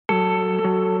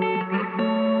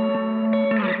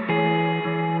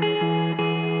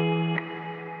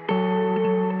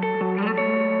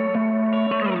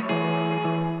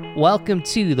Welcome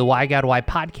to the Why God Why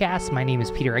podcast. My name is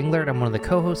Peter Englert. I'm one of the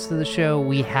co-hosts of the show.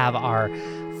 We have our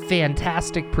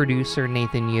fantastic producer,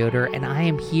 Nathan Yoder, and I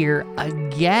am here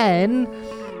again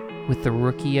with the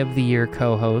Rookie of the Year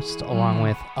co-host, along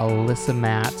with Alyssa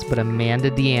Matz, but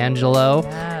Amanda D'Angelo.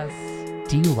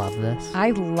 Yes. Do you love this? I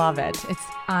love it. It's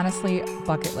honestly a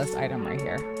bucket list item right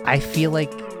here. I feel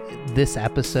like this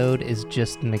episode is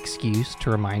just an excuse to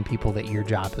remind people that your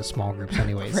job is small groups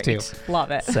anyways, too.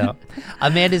 Love it. So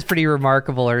Amanda's pretty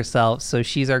remarkable herself, so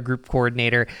she's our group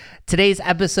coordinator. Today's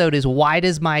episode is Why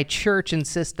Does My Church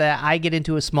Insist That I Get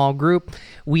Into a Small Group?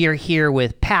 We are here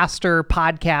with pastor,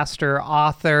 podcaster,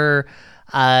 author.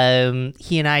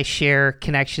 He and I share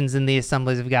connections in the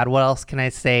Assemblies of God. What else can I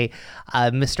say?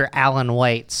 Mr. Alan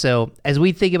White. So as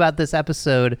we think about this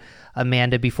episode,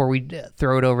 Amanda, before we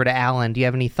throw it over to Alan, do you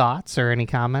have any thoughts or any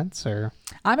comments? Or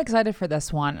I'm excited for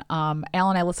this one. Alan,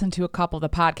 I listened to a couple of the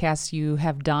podcasts you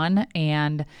have done,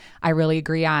 and I really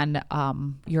agree on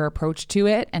your approach to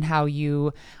it and how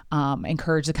you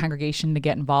encourage the congregation to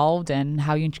get involved and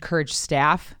how you encourage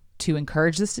staff to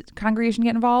encourage this congregation to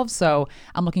get involved. So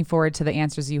I'm looking forward to the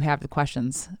answers you have to the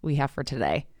questions we have for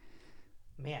today.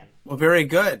 Man. Well, very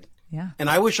good. Yeah. And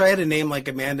I wish I had a name like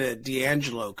Amanda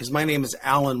D'Angelo, because my name is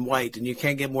Alan White, and you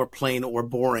can't get more plain or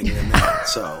boring than that.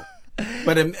 So,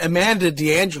 but Amanda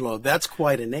D'Angelo, that's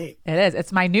quite a name. It is.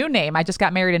 It's my new name. I just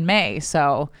got married in May,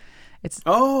 so it's.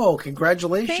 Oh,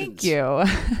 congratulations! Thank you.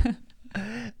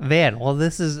 Man, well,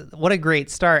 what a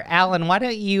great start. Alan, why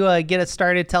don't you get us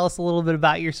started? Tell us a little bit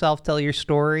about yourself, tell your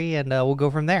story, and we'll go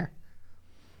from there.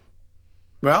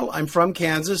 Well, I'm from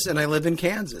Kansas, and I live in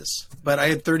Kansas, but I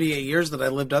had 38 years that I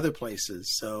lived other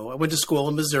places. So I went to school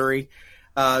in Missouri,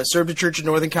 served a church in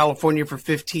Northern California for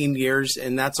 15 years,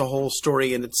 and that's a whole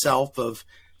story in itself of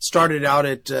started out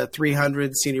at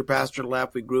 300, senior pastor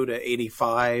left, we grew to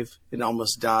 85 and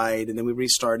almost died, and then we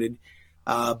restarted.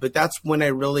 But that's when I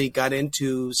really got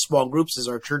into small groups as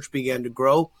our church began to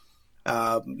grow.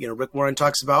 Rick Warren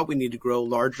talks about we need to grow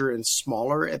larger and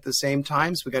smaller at the same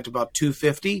time. So we got to about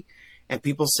 250. And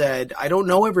people said, I don't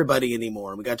know everybody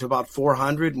anymore. And we got to about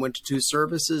 400 and went to 2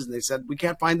 services. And they said, we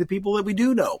can't find the people that we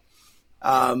do know.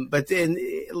 But in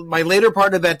my later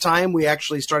part of that time, we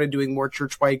actually started doing more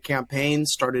church-wide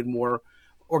campaigns, started more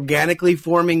organically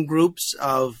forming groups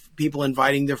of people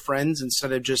inviting their friends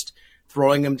instead of just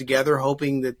throwing them together,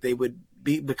 hoping that they would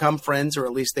become friends or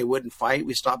at least they wouldn't fight.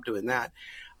 We stopped doing that.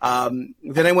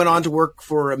 Then I went on to work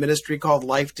for a ministry called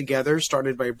Life Together,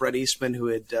 started by Brett Eastman, who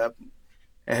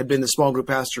had been the small group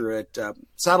pastor at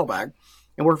Saddleback,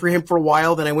 and worked for him for a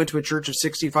while. Then I went to a church of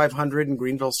 6,500 in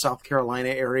Greenville, South Carolina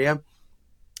area,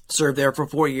 served there for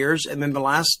 4 years. And then the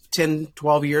last 10,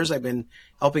 12 years, I've been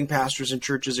helping pastors and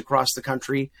churches across the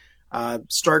country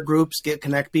start groups,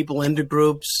 connect people into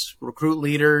groups, recruit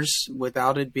leaders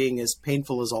without it being as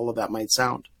painful as all of that might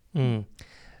sound.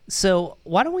 So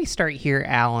why don't we start here,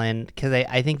 Alan, because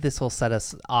I think this will set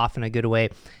us off in a good way.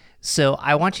 So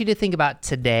I want you to think about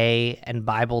today and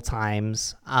Bible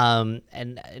times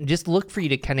and just look for you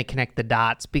to kind of connect the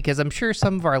dots, because I'm sure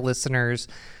some of our listeners,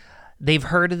 they've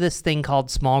heard of this thing called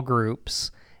small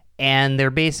groups, and they're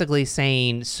basically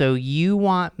saying, so you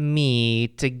want me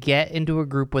to get into a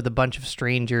group with a bunch of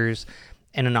strangers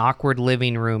in an awkward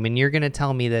living room, and you're going to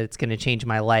tell me that it's going to change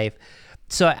my life.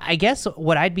 So I guess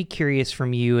what I'd be curious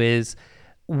from you is,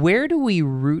 where do we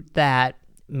root that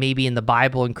maybe in the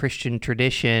Bible and Christian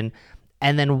tradition,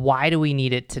 and then why do we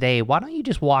need it today? Why don't you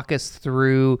just walk us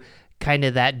through kind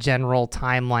of that general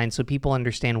timeline so people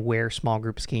understand where small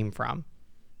groups came from?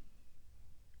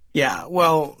 Yeah,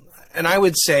 well, and I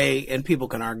would say, and people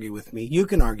can argue with me, you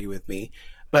can argue with me,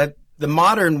 but the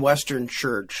modern Western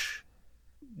church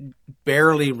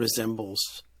barely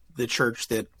resembles the church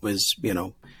that was,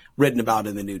 written about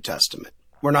in the New Testament.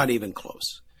 We're not even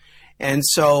close. And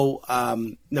so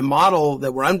the model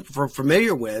that we're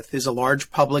familiar with is a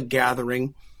large public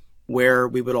gathering where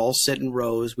we would all sit in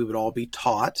rows, we would all be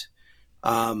taught.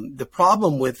 The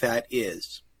problem with that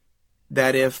is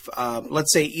that if,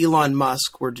 let's say, Elon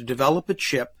Musk were to develop a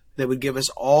chip that would give us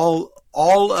all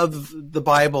of the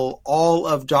Bible, all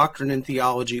of doctrine and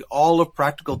theology, all of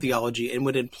practical theology, and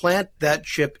would implant that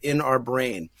chip in our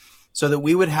brain so that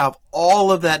we would have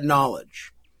all of that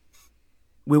knowledge,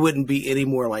 we wouldn't be any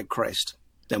more like Christ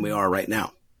than we are right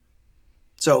now.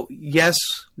 So yes,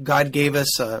 God gave us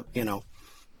the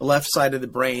left side of the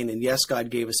brain, and yes, God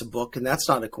gave us a book, and that's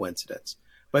not a coincidence.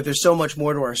 But there's so much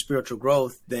more to our spiritual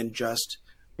growth than just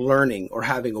learning or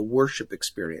having a worship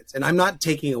experience. And I'm not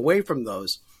taking away from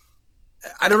those.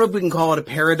 I don't know if we can call it a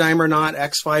paradigm or not.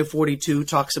 Acts 5:42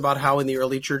 talks about how in the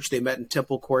early church they met in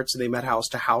temple courts and they met house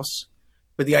to house.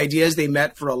 But the idea is they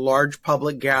met for a large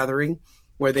public gathering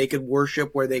where they could worship,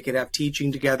 where they could have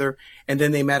teaching together. And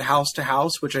then they met house to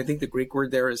house, which I think the Greek word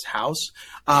there is house.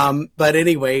 But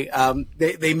anyway,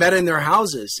 they met in their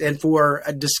houses, and for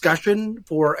a discussion,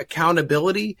 for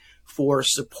accountability, for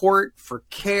support, for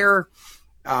care,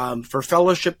 for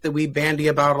fellowship that we bandy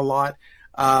about a lot.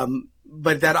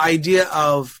 But that idea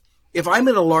of, if I'm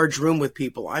in a large room with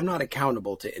people, I'm not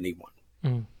accountable to anyone.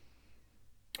 Mm.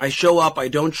 I show up, I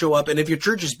don't show up. And if your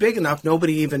church is big enough,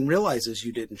 nobody even realizes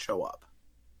you didn't show up.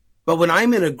 But when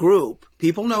I'm in a group,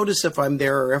 people notice if I'm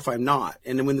there or if I'm not.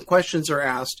 And when the questions are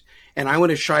asked and I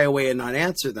want to shy away and not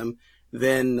answer them,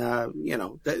 then,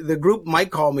 the group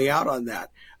might call me out on that.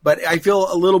 But I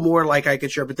feel a little more like I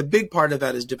could share. But the big part of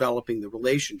that is developing the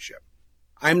relationship.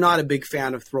 I'm not a big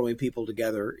fan of throwing people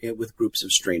together with groups of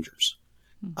strangers,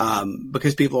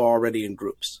 because people are already in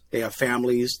groups. They have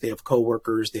families, they have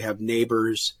coworkers, they have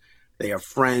neighbors, they have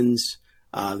friends.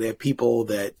 They have people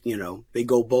that, they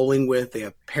go bowling with. They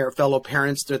have fellow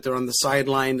parents that they're on the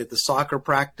sideline at the soccer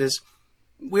practice.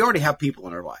 We already have people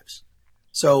in our lives.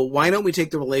 So why don't we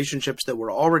take the relationships that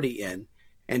we're already in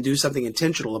and do something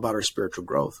intentional about our spiritual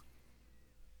growth?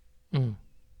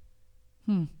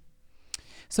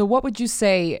 So what would you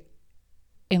say,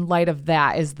 in light of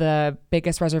that, is the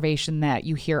biggest reservation that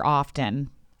you hear often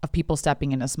of people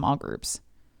stepping into small groups?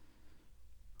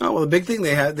 Oh, well, the big thing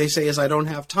they say is, I don't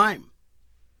have time.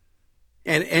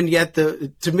 And yet,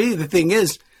 to me, the thing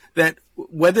is that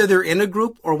whether they're in a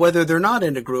group or whether they're not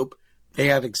in a group, they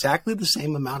have exactly the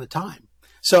same amount of time.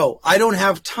 So I don't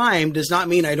have time does not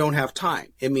mean I don't have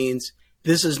time. It means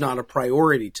this is not a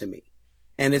priority to me.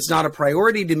 And it's not a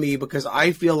priority to me because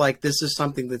I feel like this is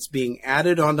something that's being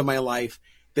added onto my life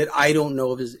that I don't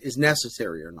know if is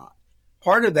necessary or not.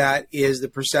 Part of that is the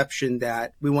perception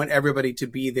that we want everybody to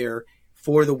be there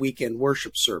for the weekend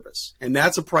worship service. And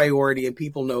that's a priority, and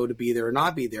people know to be there or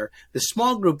not be there. The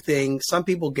small group thing, some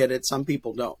people get it, some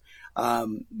people don't.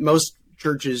 Most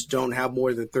churches don't have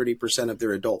more than 30% of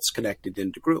their adults connected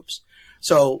into groups.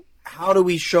 So how do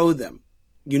we show them?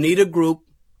 You need a group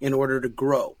in order to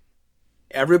grow.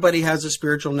 Everybody has a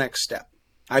spiritual next step.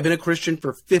 I've been a Christian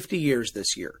for 50 years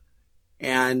this year.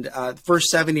 And the first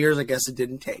 7 years, I guess it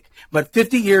didn't take, but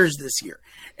 50 years this year.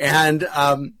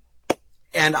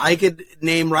 And I could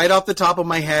name right off the top of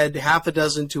my head half a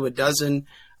dozen to a dozen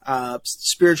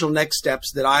spiritual next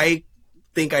steps that I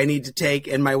think I need to take.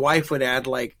 And my wife would add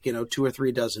 2 or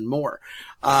 3 dozen more.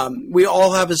 We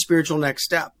all have a spiritual next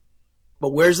step.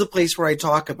 But where's the place where I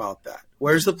talk about that?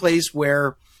 Where's the place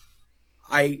where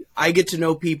I get to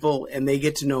know people and they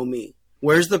get to know me?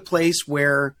 Where's the place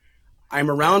where I'm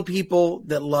around people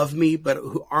that love me but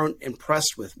who aren't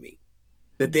impressed with me?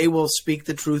 That they will speak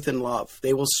the truth in love.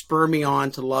 They will spur me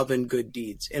on to love and good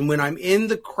deeds. And when I'm in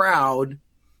the crowd,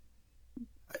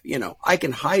 I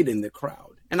can hide in the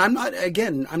crowd. And I'm not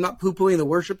poo-pooing the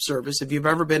worship service. If you've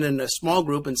ever been in a small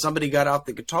group and somebody got out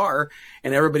the guitar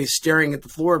and everybody's staring at the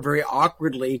floor very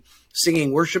awkwardly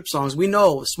singing worship songs, we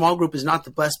know a small group is not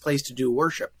the best place to do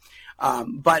worship.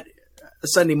 But a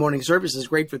Sunday morning service is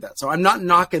great for that. So I'm not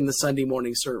knocking the Sunday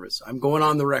morning service. I'm going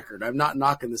on the record. I'm not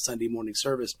knocking the Sunday morning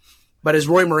service. But as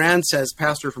Roy Moran says,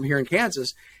 pastor from here in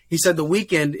Kansas, he said the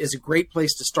weekend is a great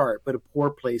place to start, but a poor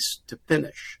place to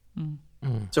finish.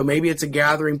 Mm-hmm. So maybe it's a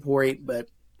gathering point,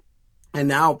 and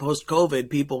now post-COVID,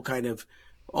 people kind of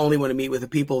only want to meet with the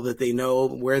people that they know,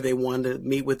 where they want to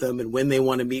meet with them and when they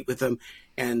want to meet with them.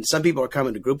 And some people are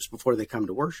coming to groups before they come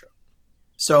to worship.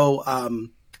 So,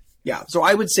 so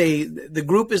I would say the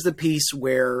group is the piece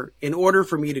where, in order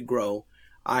for me to grow,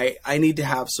 I need to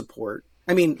have support.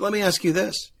 I mean, let me ask you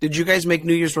this. Did you guys make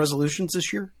New Year's resolutions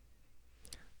this year?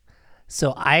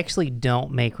 So I actually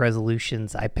don't make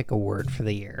resolutions. I pick a word for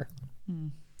the year.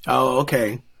 Oh,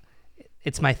 okay.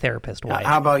 It's my therapist wife.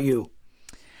 How about you?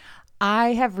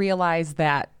 I have realized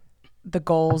that the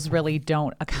goals really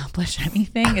don't accomplish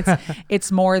anything.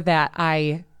 It's more that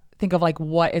I think of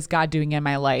what is God doing in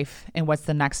my life and what's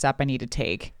the next step I need to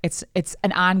take. It's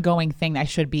an ongoing thing that I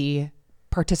should be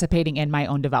participating in my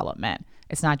own development.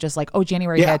 It's not just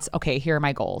January hits, okay, here are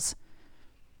my goals.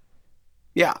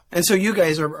 Yeah. And so you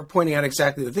guys are pointing out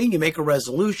exactly the thing. You make a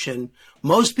resolution.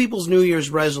 Most people's New Year's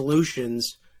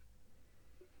resolutions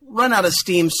run out of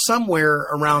steam somewhere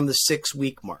around the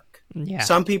 6-week mark. Yeah.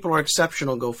 Some people are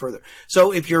exceptional, go further.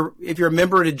 So if you're a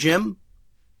member at a gym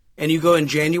and you go in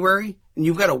January and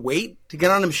you've got to wait to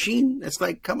get on a machine, it's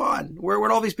come on,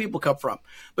 where'd all these people come from?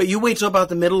 But you wait till about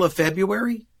the middle of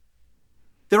February,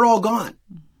 they're all gone.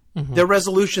 Mm-hmm. Their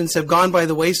resolutions have gone by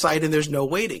the wayside and there's no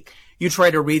waiting. You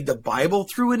try to read the Bible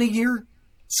through in a year.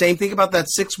 Same thing about that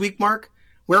 6-week mark.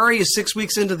 Where are you 6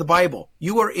 weeks into the Bible?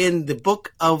 You are in the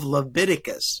book of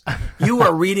Leviticus. You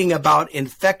are reading about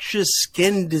infectious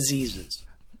skin diseases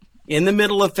in the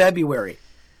middle of February.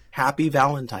 Happy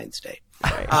Valentine's Day.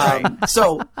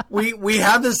 So we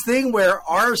have this thing where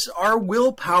our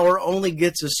willpower only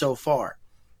gets us so far.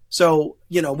 So,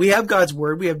 we have God's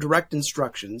word. We have direct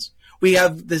instructions. We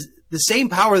have the same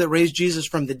power that raised Jesus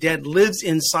from the dead lives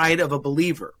inside of a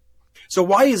believer. So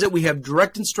why is it we have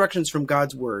direct instructions from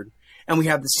God's word and we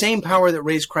have the same power that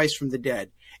raised Christ from the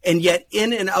dead, and yet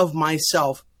in and of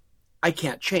myself, I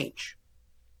can't change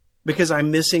because I'm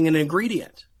missing an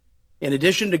ingredient? In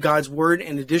addition to God's word,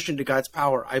 in addition to God's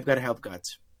power, I've got to have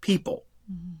God's people.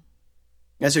 Mm-hmm.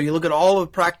 And so you look at all of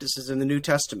the practices in the New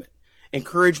Testament.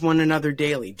 Encourage one another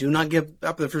daily. Do not give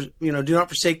up do not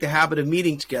forsake the habit of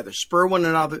meeting together. Spur one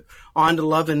another on to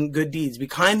love and good deeds. Be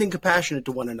kind and compassionate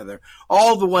to one another.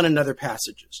 All the one another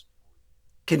passages.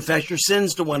 Confess your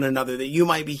sins to one another that you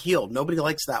might be healed. Nobody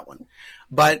likes that one.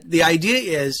 But the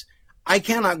idea is I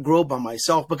cannot grow by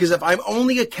myself, because if I'm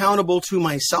only accountable to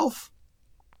myself,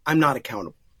 I'm not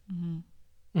accountable.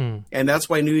 Mm-hmm. And that's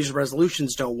why New Year's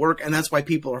resolutions don't work. And that's why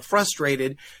people are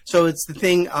frustrated. So it's the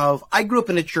thing of, I grew up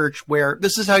in a church where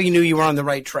this is how you knew you were on the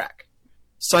right track.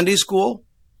 Sunday school,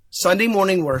 Sunday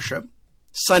morning worship,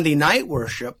 Sunday night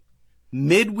worship,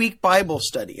 midweek Bible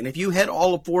study. And if you had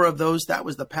all four of those, that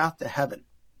was the path to heaven.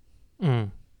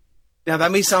 Now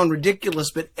that may sound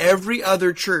ridiculous, but every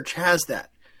other church has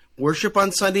that. Worship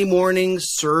on Sunday mornings,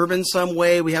 serve in some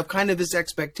way. We have kind of this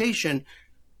expectation.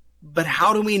 But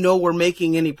how do we know we're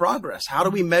making any progress? How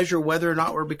do we measure whether or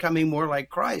not we're becoming more like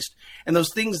Christ? And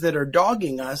those things that are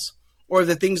dogging us, or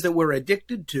the things that we're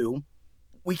addicted to,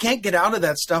 we can't get out of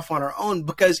that stuff on our own,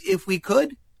 because if we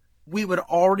could, we would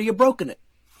already have broken it.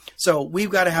 So we've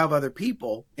got to have other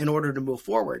people in order to move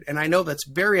forward. And I know that's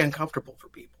very uncomfortable for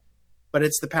people, but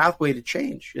it's the pathway to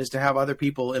change, is to have other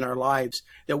people in our lives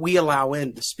that we allow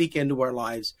in to speak into our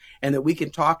lives and that we can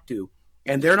talk to.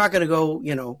 And they're not going to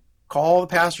go, call the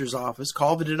pastor's office,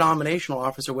 call the denominational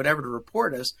office or whatever to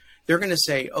report us. They're going to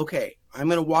say, okay, I'm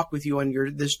going to walk with you on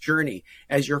this journey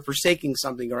as you're forsaking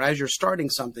something or as you're starting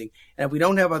something. And if we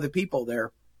don't have other people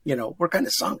there, we're kind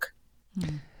of sunk.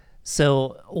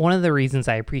 So one of the reasons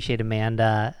I appreciate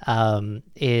Amanda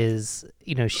is,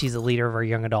 she's a leader of our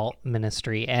young adult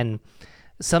ministry, and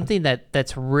something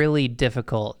that's really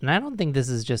difficult. And I don't think this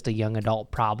is just a young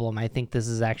adult problem. I think this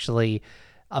is actually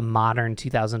a modern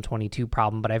 2022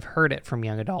 problem, but I've heard it from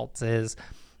young adults, is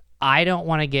I don't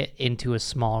want to get into a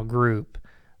small group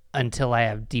until I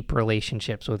have deep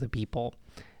relationships with the people.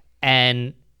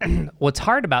 And what's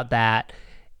hard about that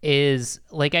is,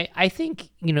 like, I think,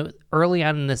 early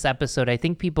on in this episode, I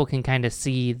think people can kind of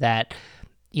see that,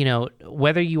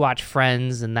 whether you watch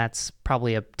Friends, and that's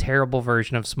probably a terrible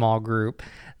version of small group,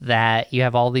 that you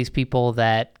have all these people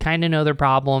that kind of know their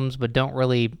problems but don't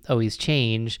really always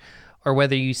change, or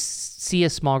whether you see a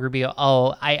small group, you go,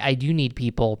 oh, I do need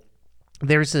people.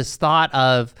 There's this thought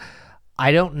of,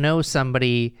 I don't know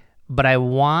somebody, but I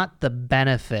want the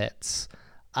benefits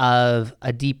of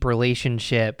a deep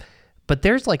relationship, but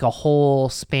there's like a whole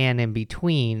span in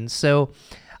between. So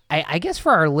I guess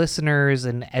for our listeners,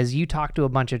 and as you talk to a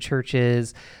bunch of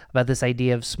churches about this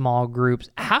idea of small groups,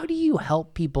 how do you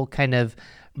help people kind of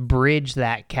bridge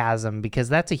that chasm? Because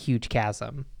that's a huge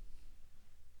chasm.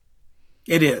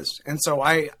 It is. And so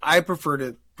I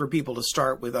prefer for people to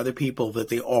start with other people that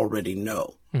they already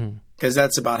know, because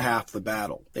that's about half the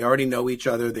battle. They already know each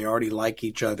other. They already like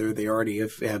each other. They already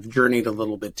have journeyed a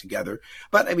little bit together.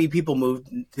 But I mean, people move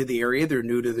to the area. They're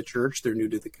new to the church. They're new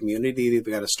to the community. They've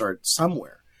got to start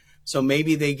somewhere. So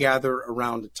maybe they gather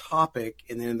around a topic,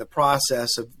 and then in the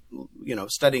process of,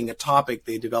 studying a topic,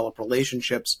 they develop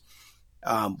relationships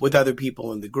with other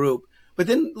people in the group. But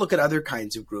then look at other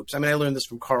kinds of groups. I mean, I learned this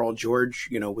from Carl George,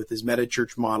 with his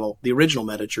meta-church model, the original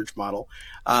meta-church model.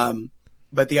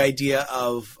 But the idea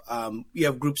of you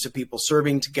have groups of people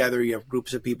serving together. You have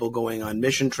groups of people going on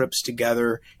mission trips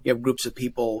together. You have groups of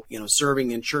people,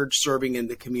 serving in church, serving in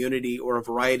the community, or a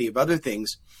variety of other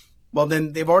things. Well,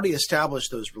 then they've already established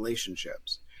those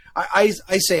relationships. I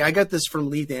say, I got this from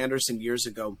Leith Anderson years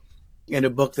ago in a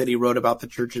book that he wrote about the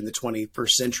church in the 21st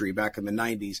century back in the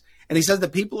 90s. And he says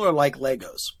that people are like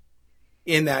Legos,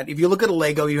 in that if you look at a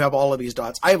Lego, you have all of these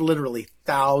dots. I have literally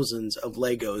thousands of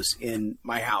Legos in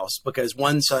my house, because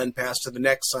one son passed to the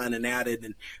next son and added,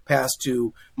 and passed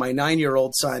to my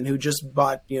 9-year-old son, who just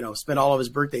bought, spent all of his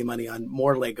birthday money on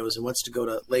more Legos and wants to go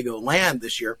to Lego Land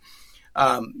this year.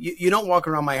 You don't walk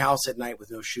around my house at night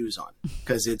with no shoes on,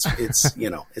 because it's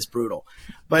it's brutal.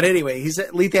 But anyway,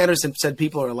 Leith Anderson said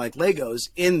people are like Legos,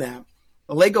 in that,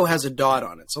 a Lego has a dot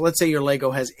on it. So let's say your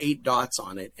Lego has 8 dots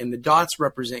on it, and the dots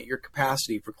represent your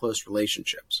capacity for close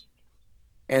relationships.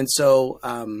 And so,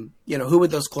 who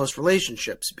would those close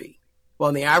relationships be? Well,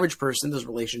 in the average person, those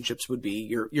relationships would be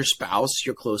your spouse,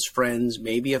 your close friends,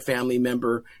 maybe a family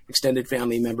member, extended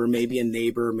family member, maybe a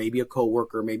neighbor, maybe a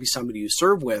coworker, maybe somebody you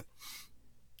serve with.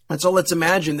 And so let's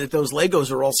imagine that those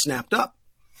Legos are all snapped up.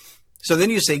 So then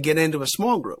you say, get into a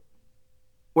small group.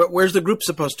 Where's the group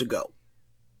supposed to go?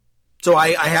 So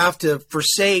I have to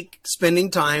forsake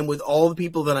spending time with all the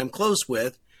people that I'm close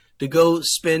with to go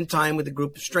spend time with a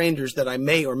group of strangers that I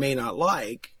may or may not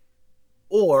like.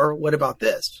 Or what about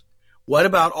this? What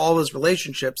about all those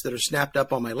relationships that are snapped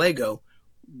up on my Lego?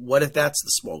 What if that's the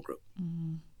small group?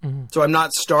 Mm-hmm. So I'm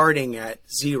not starting at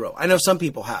 0. I know some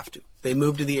people have to. They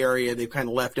move to the area. They've kind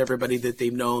of left everybody that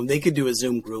they've known. They could do a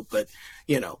Zoom group, but,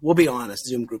 we'll be honest.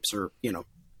 Zoom groups are,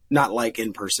 not like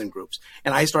in-person groups.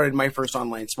 And I started my first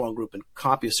online small group in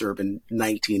CompuServe in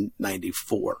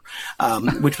 1994,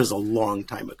 which was a long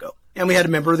time ago. And we had a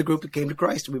member of the group that came to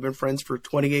Christ. We've been friends for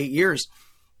 28 years.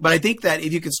 But I think that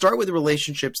if you can start with the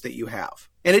relationships that you have,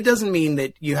 and it doesn't mean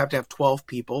that you have to have 12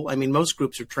 people. I mean, most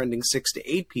groups are trending 6 to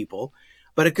 8 people,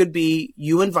 but it could be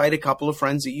you invite a couple of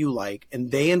friends that you like,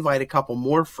 and they invite a couple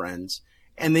more friends,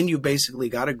 and then you basically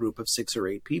got a group of 6 or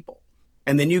 8 people.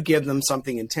 And then you give them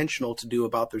something intentional to do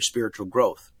about their spiritual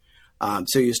growth.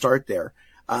 So you start there.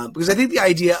 Because I think the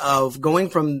idea of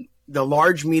going from the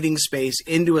large meeting space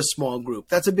into a small group,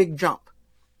 that's a big jump.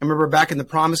 I remember back in the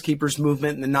Promise Keepers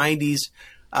movement in the 90s,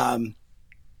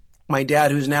 my dad,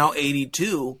 who's now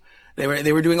 82,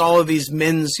 they were doing all of these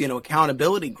men's,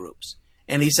 accountability groups.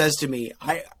 And he says to me,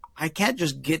 I can't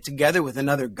just get together with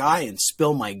another guy and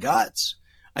spill my guts.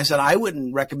 I said, I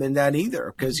wouldn't recommend that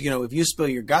either, because, if you spill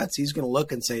your guts, he's going to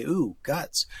look and say, ooh,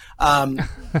 guts.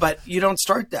 But you don't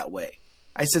start that way.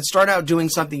 I said, start out doing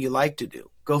something you like to do.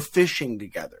 Go fishing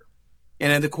together.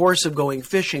 And in the course of going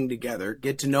fishing together,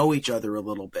 get to know each other a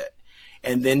little bit,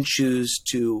 and then choose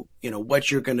to, what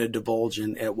you're going to divulge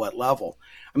in at what level.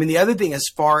 I mean, the other thing, as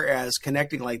far as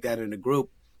connecting like that in a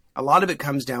group, a lot of it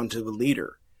comes down to the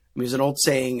leader. I mean, there's an old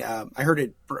saying, I heard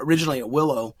it originally at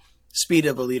Willow, speed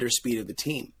of a leader, speed of the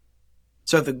team.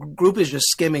 So if the group is just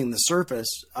skimming the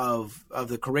surface of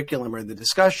the curriculum or the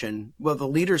discussion, well, the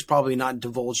leader's probably not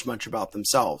divulged much about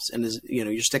themselves, and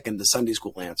you're sticking to Sunday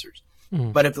school answers.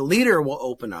 Mm. But if the leader will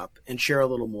open up and share a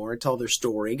little more, tell their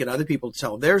story, get other people to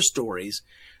tell their stories,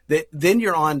 then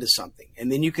you're on to something, and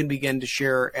then you can begin to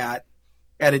share at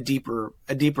a deeper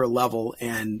level,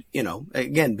 and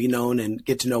again, be known and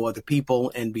get to know other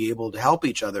people and be able to help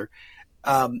each other.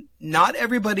 Not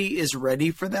everybody is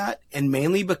ready for that, and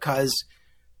mainly because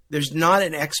there's not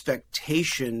an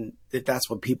expectation that that's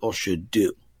what people should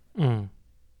do. Mm.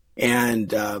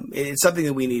 And it's something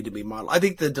that we need to be modeled. I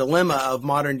think the dilemma of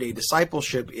modern day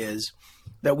discipleship is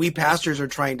that we pastors are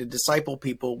trying to disciple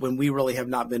people when we really have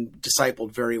not been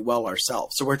discipled very well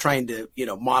ourselves. So we're trying to,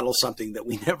 model something that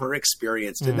we never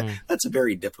experienced. Mm. And that's a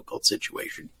very difficult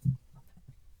situation.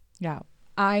 Yeah.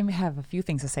 I have a few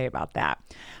things to say about that.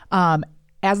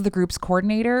 As the group's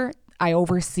coordinator, I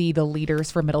oversee the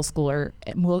leaders for middle school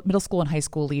and high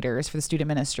school leaders for the student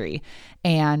ministry.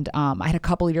 And I had a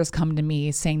couple leaders come to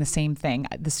me saying the same thing.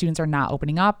 The students are not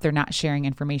opening up. They're not sharing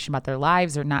information about their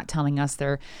lives. They're not telling us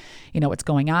what's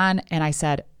going on. And I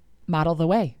said, model the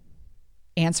way.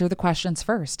 Answer the questions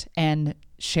first and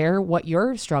share what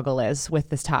your struggle is with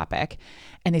this topic.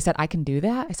 And they said, I can do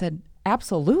that. I said,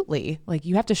 absolutely. Like,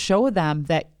 you have to show them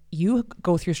that you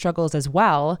go through struggles as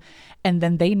well. And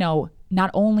then they know,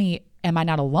 not only am I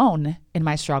not alone in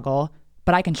my struggle,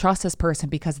 but I can trust this person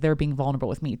because they're being vulnerable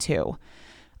with me too.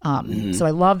 So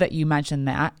I love that you mentioned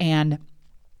that. And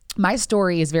my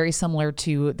story is very similar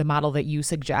to the model that you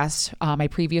suggest. My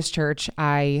previous church,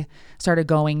 my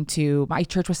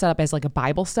church was set up as like a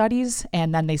Bible studies,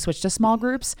 and then they switched to small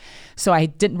groups. So I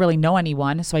didn't really know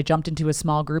anyone. So I jumped into a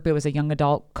small group. It was a young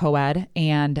adult co-ed,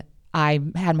 and I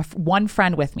had one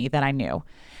friend with me that I knew.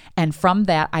 And from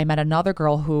that, I met another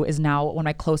girl who is now one of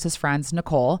my closest friends,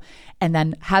 Nicole. And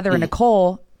then Heather and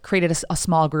Nicole created a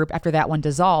small group after that one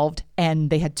dissolved. And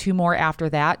they had 2 more after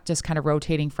that, just kind of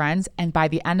rotating friends. And by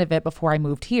the end of it, before I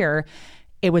moved here,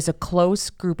 it was a close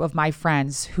group of my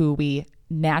friends who we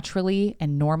naturally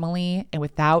and normally and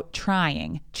without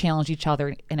trying challenge each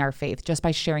other in our faith just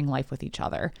by sharing life with each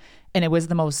other. And it was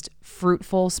the most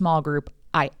fruitful small group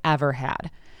I ever had.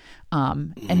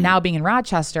 And now being in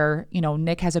Rochester,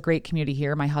 Nick has a great community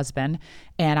here, my husband,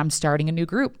 and I'm starting a new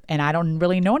group, and I don't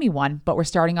really know anyone, but we're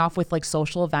starting off with like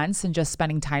social events and just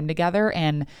spending time together.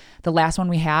 And the last one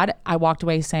we had, I walked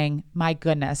away saying, my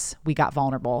goodness, we got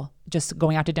vulnerable just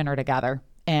going out to dinner together.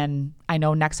 And I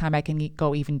know next time I can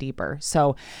go even deeper.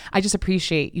 So I just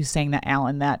appreciate you saying that,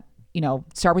 Alan, that,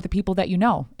 start with the people that you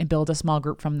know and build a small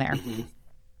group from there. Mm-hmm.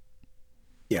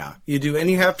 Yeah, you do. And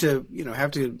you have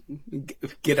to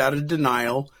get out of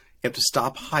denial. You have to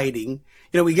stop hiding.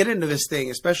 We get into this thing,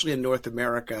 especially in North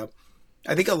America.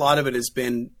 I think a lot of it has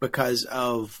been because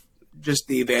of just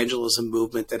the evangelism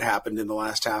movement that happened in the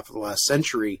last half of the last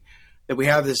century, that we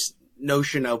have this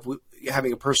notion of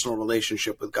having a personal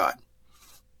relationship with God.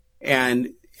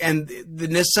 And the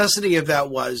necessity of that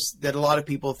was that a lot of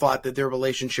people thought that their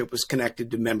relationship was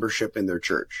connected to membership in their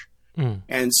church.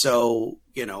 And so,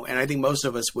 and I think most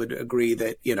of us would agree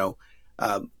that,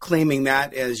 claiming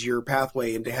that as your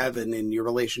pathway into heaven and your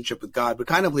relationship with God would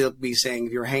kind of be saying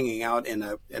if you're hanging out in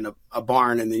a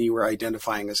barn and then you were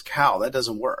identifying as cow, that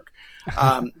doesn't work.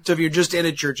 So if you're just in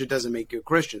a church, it doesn't make you a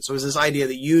Christian. So it's this idea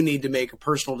that you need to make a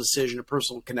personal decision, a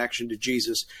personal connection to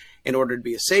Jesus in order to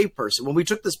be a saved person. Well, we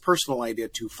took this personal idea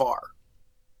too far.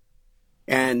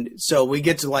 And so we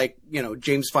get to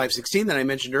James 5:16 that I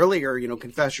mentioned earlier,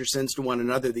 confess your sins to one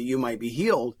another that you might be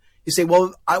healed. You say,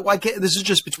 well, why can't, this is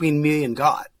just between me and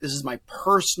God. This is my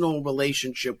personal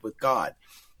relationship with God.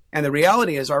 And the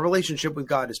reality is our relationship with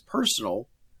God is personal,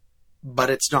 but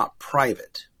it's not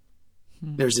private.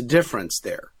 There's a difference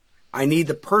there. I need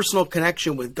the personal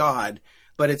connection with God,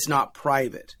 but it's not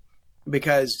private.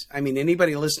 Because,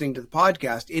 anybody listening to the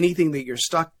podcast, anything that you're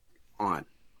stuck on,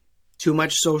 too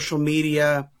much social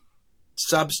media,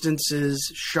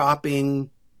 substances,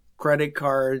 shopping, credit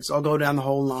cards, I'll go down the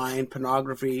whole line,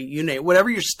 pornography, you name it,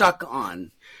 whatever you're stuck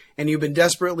on, and you've been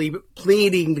desperately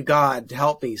pleading to God to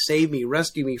help me, save me,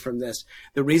 rescue me from this.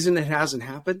 The reason it hasn't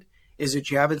happened is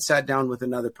that you haven't sat down with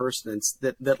another person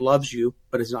that loves you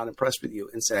but is not impressed with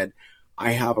you and said,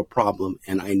 I have a problem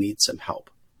and I need some help.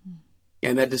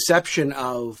 And that deception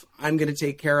of I'm going to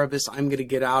take care of this, I'm going to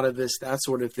get out of this, that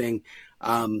sort of thing.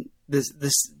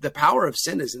 The power of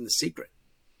sin is in the secret.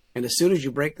 And as soon as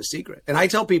you break the secret, and I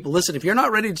tell people, listen, if you're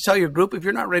not ready to tell your group, if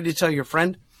you're not ready to tell your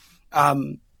friend,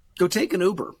 go take an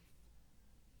Uber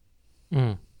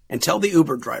and tell the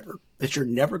Uber driver that you're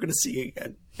never going to see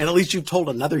again. And at least you've told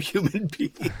another human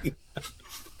being.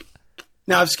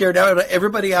 Now I've scared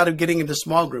everybody out of getting into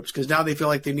small groups because now they feel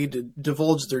like they need to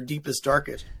divulge their deepest,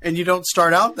 darkest. And you don't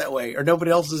start out that way or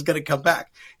nobody else is going to come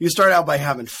back. You start out by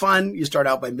having fun. You start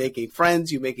out by making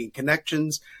friends, you making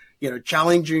connections,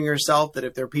 challenging yourself that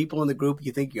if there are people in the group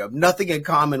you think you have nothing in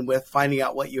common with, finding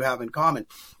out what you have in common.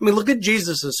 Look at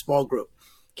Jesus' small group.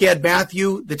 He had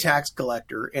Matthew, the tax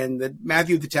collector, and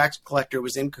Matthew, the tax collector,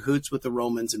 was in cahoots with the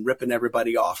Romans and ripping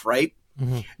everybody off, right?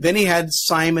 Mm-hmm. Then he had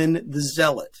Simon the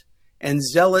Zealot, and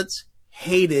zealots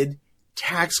hated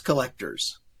tax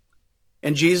collectors.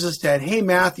 And Jesus said, hey,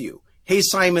 Matthew, hey,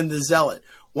 Simon the Zealot,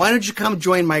 why don't you come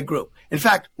join my group? In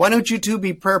fact, why don't you two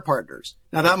be prayer partners?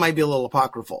 Now, that might be a little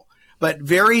apocryphal, but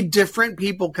very different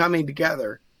people coming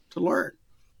together to learn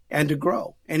and to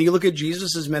grow. And you look at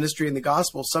Jesus's ministry in the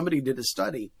gospel, somebody did a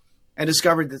study and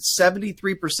discovered that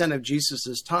 73% of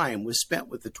Jesus's time was spent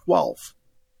with the 12.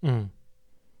 Mm.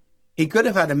 He could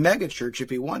have had a mega church if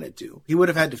he wanted to. He would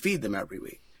have had to feed them every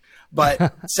week.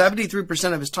 But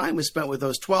 73% of his time was spent with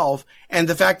those 12. And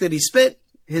the fact that he spent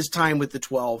his time with the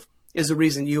 12 is the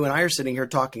reason you and I are sitting here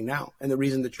talking now. And the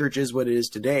reason the church is what it is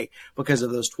today, because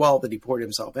of those 12 that he poured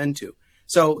himself into.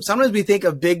 So sometimes we think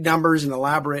of big numbers and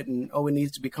elaborate and, it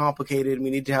needs to be complicated. And we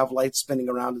need to have lights spinning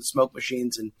around and smoke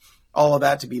machines and all of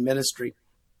that to be ministry.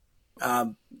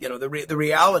 The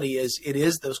reality is it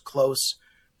is those close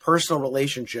personal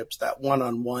relationships, that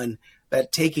one-on-one,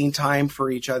 that taking time for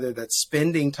each other, that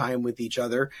spending time with each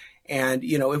other. And,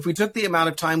 if we took the amount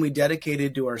of time we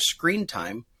dedicated to our screen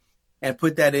time and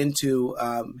put that into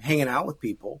hanging out with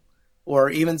people, or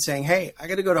even saying, hey, I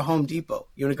got to go to Home Depot.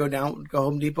 You want to go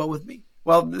Home Depot with me?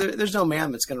 Well, there's no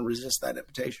man that's going to resist that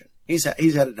invitation. He's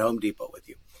headed to Home Depot with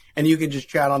you. And you can just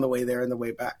chat on the way there and the way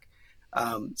back.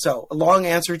 So a long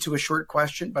answer to a short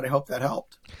question, but I hope that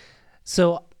helped.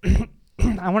 So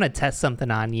I want to test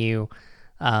something on you.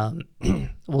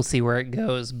 We'll see where it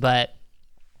goes. But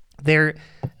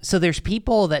there's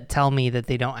people that tell me that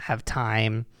they don't have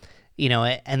time,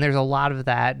 and there's a lot of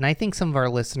that. And I think some of our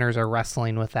listeners are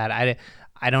wrestling with that.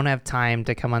 I don't have time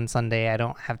to come on Sunday. I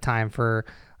don't have time for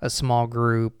a small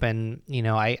group. And,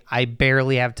 I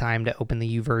barely have time to open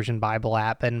the YouVersion Bible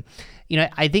app. And,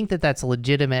 I think that that's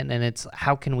legitimate, and it's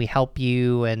how can we help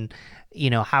you? And,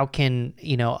 how can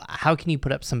you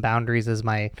put up some boundaries, as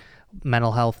my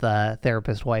mental health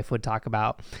therapist wife would talk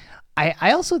about.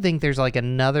 I also think there's like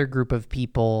another group of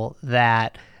people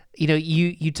that,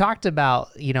 you talked about,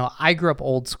 I grew up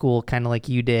old school, kind of like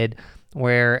you did,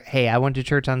 where, hey, I went to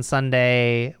church on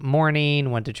Sunday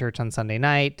morning, went to church on Sunday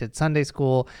night, did Sunday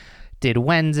school, did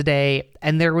Wednesday.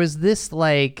 And there was this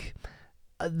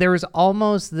there was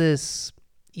almost this,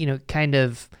 kind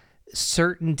of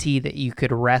certainty that you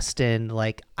could rest in,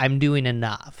 like, I'm doing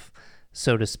enough,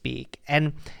 so to speak.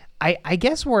 And I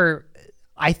guess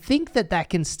I think that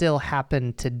can still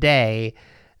happen today.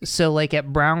 So like at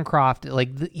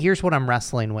Browncroft, here's what I'm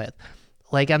wrestling with.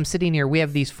 Like I'm sitting here, we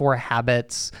have these 4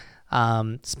 habits: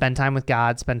 spend time with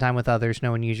God, spend time with others,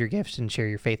 know and use your gifts, and share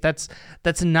your faith. That's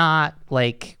not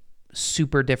like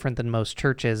super different than most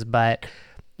churches, but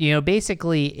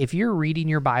basically if you're reading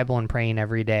your Bible and praying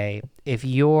every day, if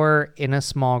you're in a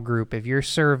small group, if you're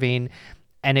serving,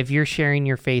 and if you're sharing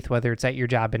your faith, whether it's at your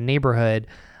job and neighborhood,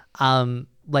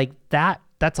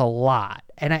 that's a lot.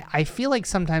 And I feel like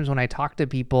sometimes when I talk to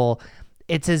people,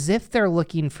 it's as if they're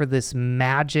looking for this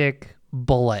magic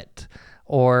bullet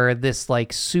or this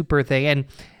like super thing.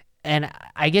 And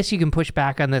I guess you can push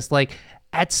back on this. Like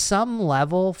at some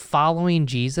level, following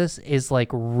Jesus is like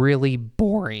really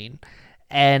boring.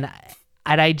 And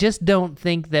I just don't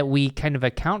think that we kind of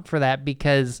account for that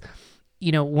because,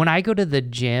 when I go to the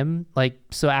gym,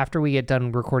 so after we get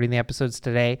done recording the episodes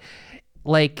today,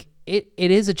 it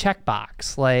is a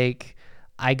checkbox. Like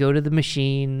I go to the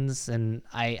machines and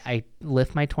I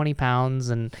lift my 20 pounds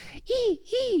and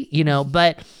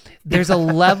but there's a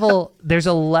level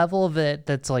of it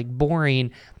that's like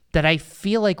boring that I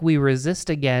feel like we resist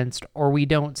against or we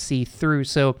don't see through.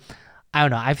 So I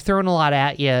don't know. I've thrown a lot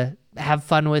at you. Have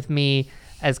fun with me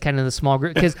as kind of the small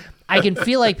group, because I can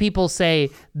feel like people say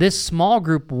this small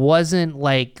group wasn't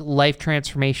like life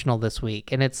transformational this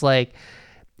week. And it's like,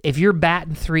 if you're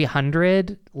batting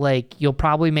 300, like you'll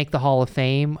probably make the Hall of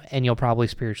Fame and you'll probably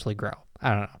spiritually grow.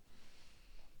 I don't know.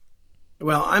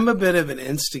 Well, I'm a bit of an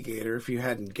instigator, if you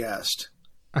hadn't guessed.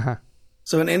 Uh-huh.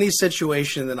 So in any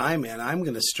situation that I'm in, I'm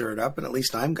going to stir it up, and at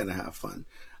least I'm going to have fun.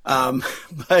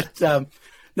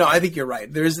 No, I think you're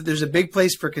right. There's a big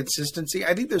place for consistency.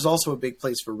 I think there's also a big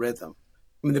place for rhythm.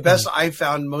 I mean, the best I've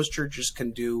found most churches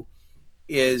can do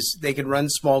is they can run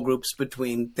small groups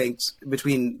between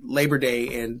Labor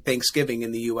Day and Thanksgiving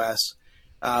in the U.S.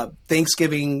 Labor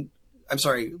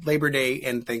Day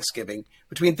and Thanksgiving.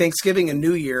 Between Thanksgiving and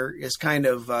New Year is kind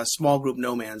of small group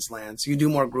no man's land. So you do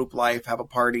more group life, have a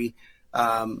party,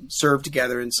 serve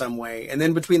together in some way. And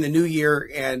then between the New Year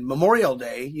and Memorial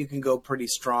Day, you can go pretty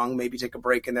strong, maybe take a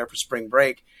break in there for spring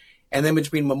break. And then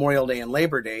between Memorial Day and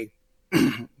Labor Day,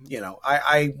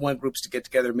 I want groups to get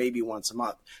together maybe once a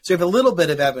month. So you have a little bit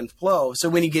of ebb and flow. So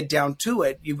when you get down to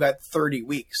it, you've got 30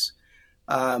 weeks.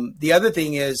 The other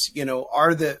thing is,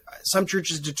 some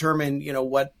churches determine,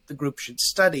 what the group should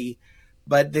study,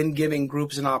 but then giving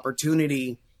groups an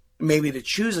opportunity maybe to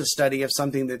choose a study of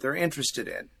something that they're interested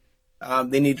in.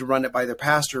 They need to run it by their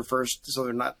pastor first, so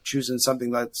they're not choosing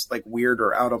something that's like weird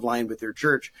or out of line with their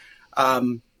church.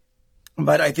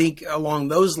 But I think along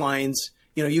those lines,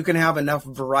 you can have enough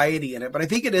variety in it. But I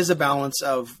think it is a balance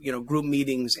of, group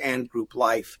meetings and group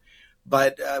life.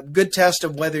 But a good test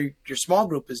of whether your small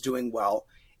group is doing well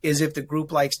is if the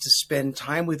group likes to spend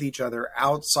time with each other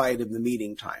outside of the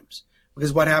meeting times.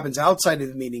 Because what happens outside of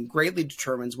the meeting greatly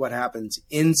determines what happens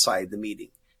inside the meeting.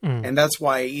 And that's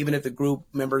why even if the group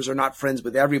members are not friends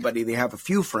with everybody, they have a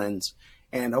few friends,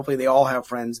 and hopefully they all have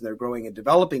friends and they're growing and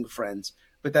developing friends.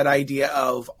 But that idea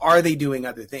of, are they doing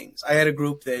other things? I had a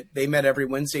group that they met every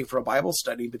Wednesday for a Bible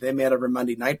study, but they met every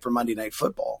Monday night for Monday Night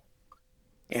Football.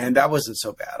 And that wasn't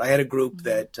so bad. I had a group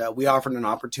that we offered an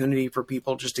opportunity for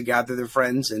people just to gather their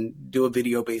friends and do a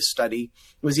video-based study.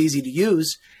 It was easy to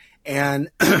use.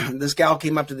 And this gal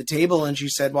came up to the table and she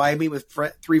said, well, I meet with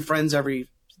 3 friends every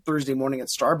Thursday morning at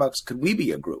Starbucks. Could we be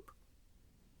a group?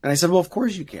 And I said, well, of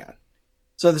course you can.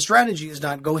 So the strategy is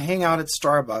not go hang out at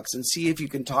Starbucks and see if you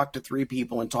can talk to 3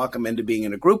 people and talk them into being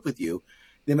in a group with you.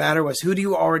 The matter was, who do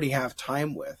you already have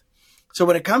time with? So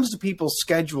when it comes to people's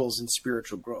schedules and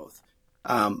spiritual growth,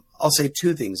 I'll say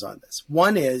 2 things on this.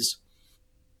 One is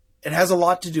it has a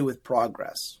lot to do with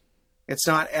progress. It's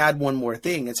not add one more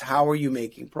thing. It's how are you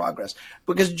making progress?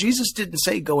 Because Jesus didn't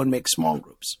say go and make small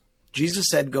groups. Jesus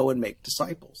said, go and make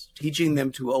disciples, teaching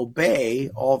them to obey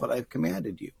all that I've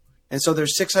commanded you. And so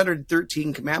there's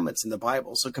 613 commandments in the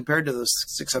Bible. So compared to those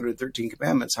 613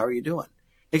 commandments, how are you doing?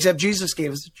 Except Jesus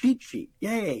gave us a cheat sheet.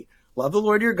 Yay. Love the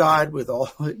Lord your God with all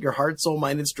your heart, soul,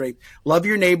 mind, and strength. Love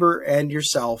your neighbor and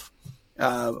yourself.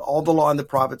 All the law and the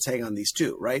prophets hang on these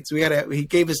 2, right? So he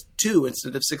gave us 2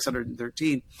 instead of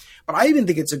 613. But I even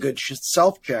think it's a good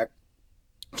self-check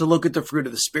to look at the fruit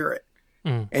of the Spirit.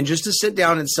 And just to sit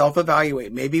down and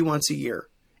self-evaluate, maybe once a year.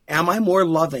 Am I more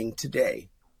loving today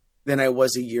than I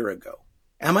was a year ago?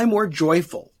 Am I more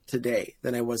joyful today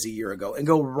than I was a year ago? And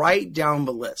go right down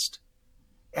the list.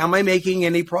 Am I making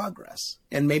any progress?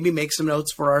 And maybe make some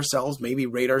notes for ourselves, maybe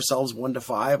rate ourselves 1 to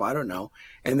 5, I don't know,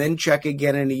 and then check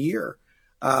again in a year.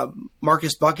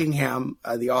 Marcus Buckingham,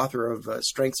 the author of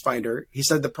StrengthsFinder, he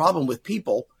said the problem with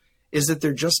people is that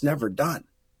they're just never done.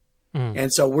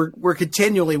 And so we're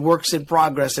continually works in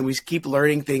progress, and we keep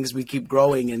learning things, we keep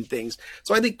growing in things.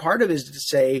 So I think part of it is to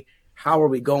say, how are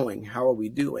we going? How are we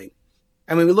doing?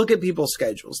 I mean, we look at people's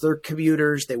schedules. They're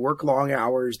commuters, they work long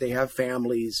hours, they have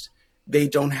families, they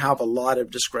don't have a lot of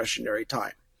discretionary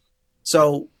time.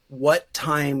 So what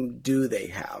time do they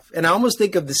have? And I almost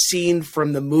think of the scene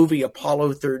from the movie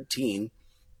Apollo 13,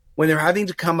 when they're having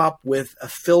to come up with a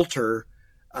filter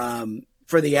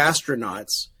for the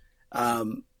astronauts.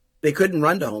 They couldn't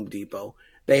run to Home Depot.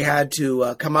 They had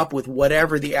to come up with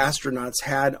whatever the astronauts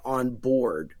had on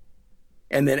board.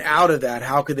 And then out of that,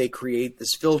 how could they create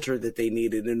this filter that they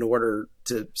needed in order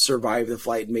to survive the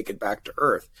flight and make it back to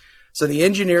Earth? So the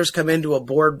engineers come into a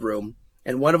boardroom,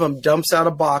 and one of them dumps out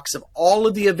a box of all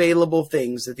of the available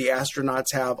things that the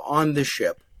astronauts have on the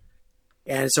ship.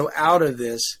 And so out of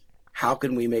this, how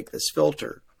can we make this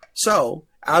filter? So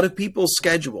out of people's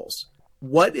schedules,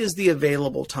 what is the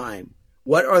available time?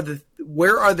 Where are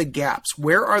the gaps?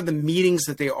 Where are the meetings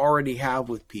that they already have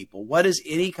with people? What is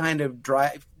any kind of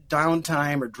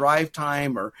downtime or drive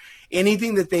time or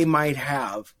anything that they might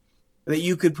have that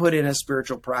you could put in a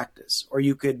spiritual practice or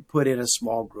you could put in a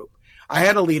small group? I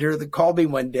had a leader that called me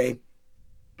one day.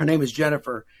 Her name is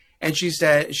Jennifer. And she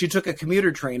said she took a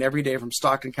commuter train every day from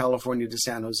Stockton, California to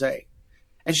San Jose.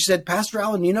 And she said, Pastor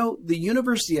Allen, the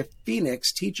University of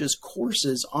Phoenix teaches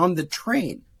courses on the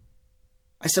train.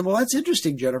 I said, well, that's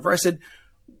interesting, Jennifer. I said,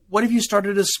 what if you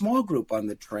started a small group on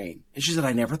the train? And she said,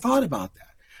 I never thought about that.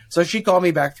 So she called me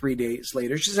back 3 days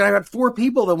later. She said, I got 4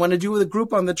 people that want to do with a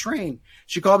group on the train.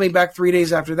 She called me back 3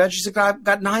 days after that. She said, I've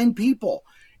got 9 people.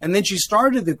 And then she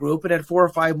started the group and had 4 or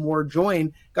 5 more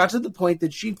join, got to the point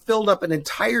that she filled up an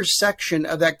entire section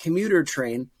of that commuter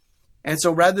train. And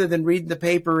so rather than reading the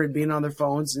paper and being on their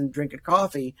phones and drinking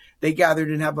coffee, they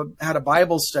gathered and had a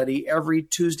Bible study every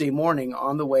Tuesday morning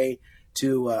on the way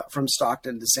to from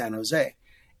Stockton to San Jose.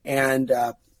 And,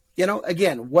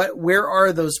 again, where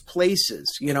are those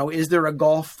places? Is there a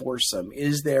golf foursome?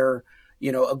 Is there,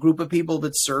 a group of people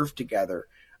that serve together?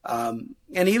 And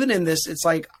even in this, it's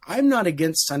like, I'm not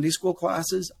against Sunday school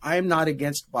classes. I'm not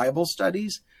against Bible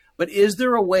studies. But is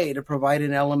there a way to provide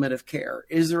an element of care?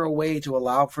 Is there a way to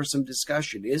allow for some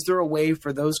discussion? Is there a way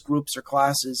for those groups or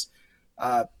classes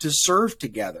to serve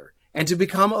together and to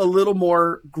become a little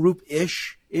more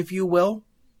group-ish, if you will?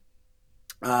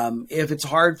 If it's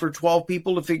hard for 12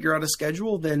 people to figure out a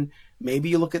schedule, then maybe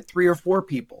you look at 3 or 4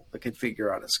 people that can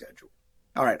figure out a schedule.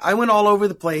 All right. I went all over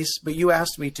the place, but you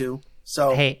asked me to.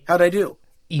 So how'd I do?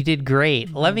 You did great.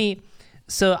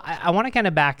 So I want to kind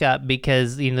of back up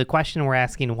because, the question we're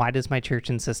asking, why does my church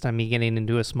insist on me getting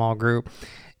into a small group?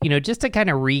 Just to kind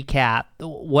of recap,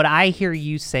 what I hear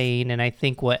you saying, and I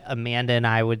think what Amanda and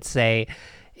I would say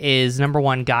is, number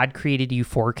 1, God created you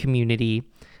for community.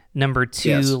 Number 2,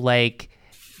 yes.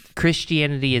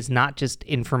 Christianity is not just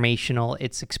informational,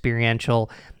 it's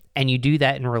experiential, and you do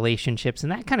that in relationships.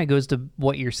 And that kind of goes to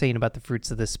what you're saying about the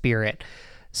fruits of the Spirit.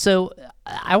 So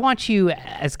I want you,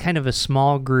 as kind of a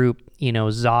small group,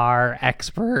 czar,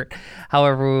 expert,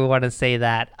 however we want to say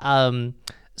that.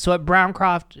 So at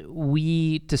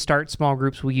Browncroft, to start small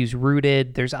groups, we use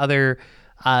Rooted. There's other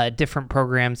different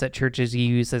programs that churches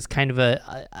use as kind of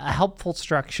a helpful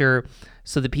structure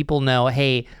so that people know,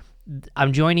 hey,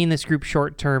 I'm joining this group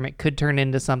short term. It could turn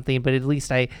into something, but at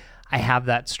least I have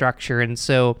that structure. And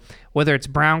so whether it's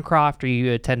Browncroft or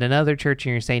you attend another church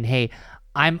and you're saying, hey,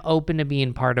 I'm open to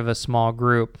being part of a small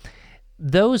group,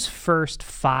 those first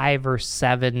 5 or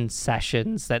 7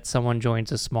 sessions that someone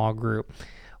joins a small group,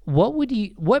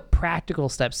 what practical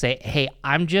steps say, hey,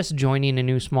 I'm just joining a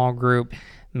new small group.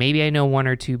 Maybe I know 1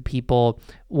 or 2 people.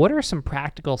 What are some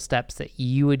practical steps that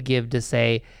you would give to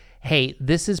say, hey,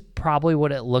 this is probably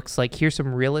what it looks like. Here's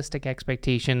some realistic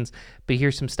expectations, but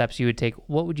here's some steps you would take.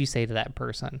 What would you say to that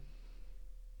person?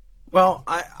 Well,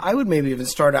 I would maybe even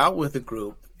start out with a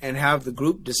group and have the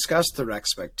group discuss their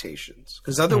expectations,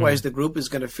 because otherwise the group is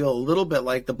going to feel a little bit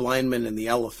like the blind man and the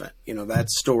elephant.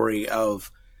 That story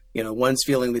of, one's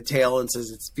feeling the tail and says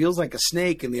it feels like a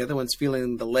snake, and the other one's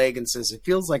feeling the leg and says it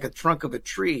feels like a trunk of a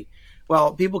tree.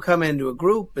 Well, people come into a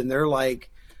group and they're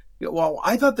like, well,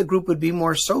 I thought the group would be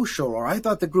more social, or I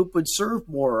thought the group would serve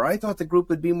more, or I thought the group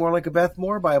would be more like a Beth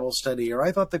Moore Bible study, or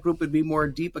I thought the group would be more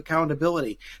deep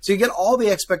accountability. So you get all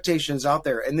the expectations out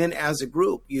there. And then as a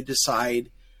group, you decide,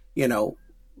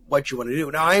 what you want to do.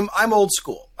 Now, I'm old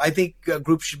school. I think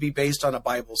groups should be based on a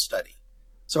Bible study.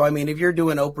 So, I mean, if you're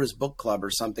doing Oprah's book club or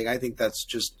something, I think that's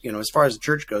just, as far as the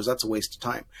church goes, that's a waste of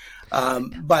time.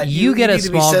 But you get a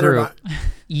small group.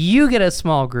 You get a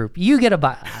small group. You get a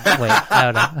wait,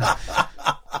 I don't know.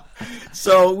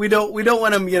 So we don't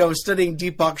want them, studying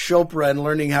Deepak Chopra and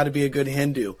learning how to be a good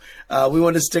Hindu. We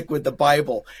want to stick with the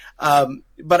Bible.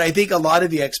 But I think a lot of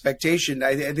the expectation,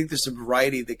 I think there's some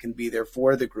variety that can be there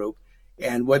for the group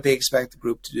and what they expect the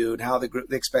group to do and how they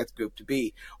expect the group to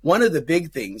be. One of the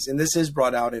big things, and this is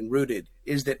brought out and rooted,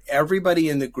 is that everybody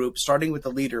in the group, starting with the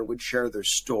leader, would share their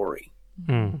story.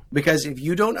 Because if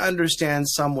you don't understand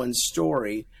someone's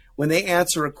story, when they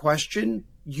answer a question,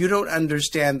 you don't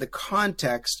understand the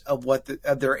context of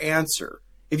of their answer.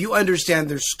 If you understand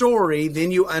their story,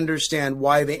 then you understand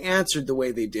why they answered the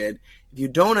way they did. If you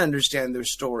don't understand their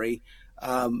story,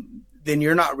 then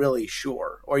you're not really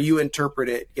sure, or you interpret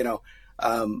it,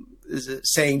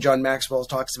 saying John Maxwell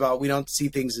talks about, we don't see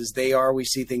things as they are, we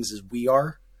see things as we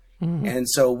are. And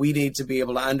so we need to be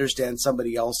able to understand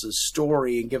somebody else's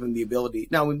story and give them the ability.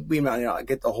 Now, we might not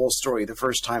get the whole story the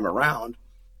first time around,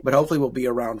 but hopefully we'll be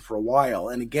around for a while.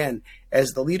 And again,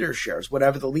 as the leader shares,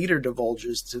 whatever the leader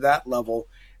divulges to that level,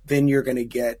 then you're going to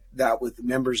get that with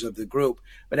members of the group.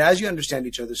 But as you understand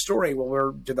each other's story, well,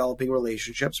 we're developing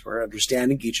relationships, we're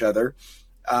understanding each other,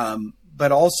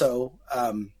 but also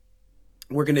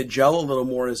we're going to gel a little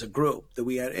more as a group.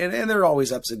 And there are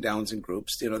always ups and downs in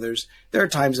groups. There are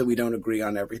times that we don't agree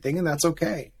on everything, and that's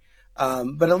okay.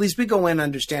 But at least we go in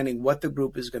understanding what the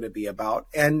group is going to be about.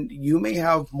 And you may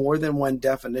have more than one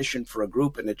definition for a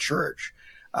group in a church.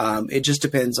 It just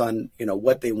depends on,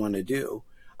 what they want to do.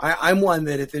 I'm one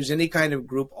that if there's any kind of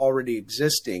group already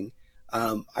existing,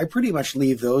 I pretty much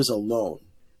leave those alone,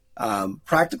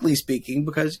 practically speaking,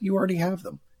 because you already have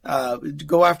them.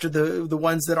 Go after the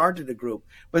ones that aren't in a group.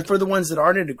 But for the ones that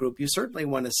aren't in a group, you certainly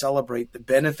want to celebrate the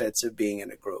benefits of being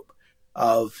in a group.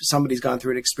 Of somebody's gone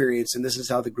through an experience and this is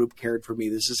how the group cared for me.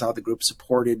 This is how the group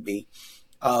supported me.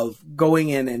 Of going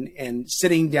in and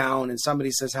sitting down and somebody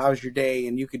says, how's your day?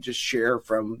 And you could just share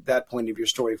from that point of your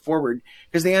story forward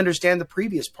because they understand the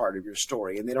previous part of your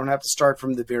story and they don't have to start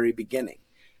from the very beginning.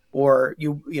 Or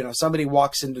somebody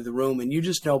walks into the room and you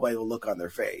just know by the look on their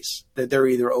face that they're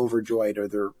either overjoyed or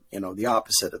they're, the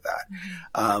opposite of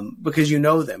that. Because you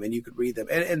know them and you could read them.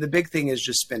 And the big thing is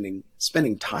just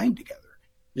spending time together.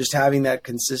 Just having that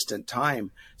consistent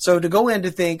time. So to go in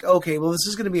to think, okay, well, this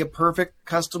is going to be a perfect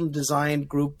custom designed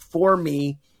group for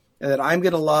me that I'm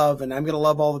going to love and I'm going to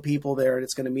love all the people there and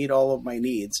it's going to meet all of my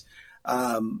needs.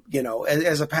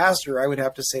 As a pastor, I would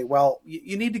have to say, well,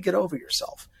 you need to get over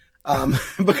yourself.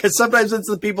 Because sometimes it's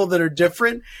the people that are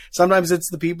different. Sometimes it's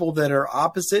the people that are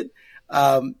opposite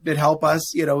that help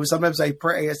us. Sometimes I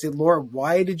pray, I say, Lord,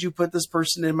 why did you put this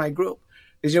person in my group?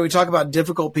 Because, we talk about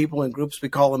difficult people in groups. We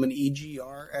call them an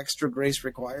EGR, extra grace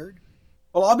required.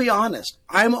 Well, I'll be honest.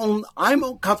 I'm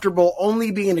comfortable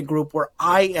only being in a group where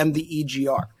I am the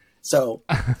EGR. So,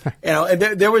 and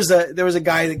there was a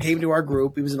guy that came to our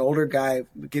group. He was an older guy.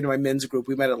 He came to my men's group.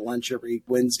 We met at lunch every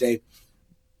Wednesday.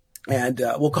 And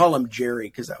we'll call him Jerry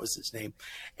because that was his name.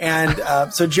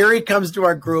 And so Jerry comes to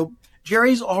our group.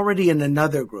 Jerry's already in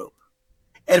another group.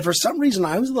 And for some reason,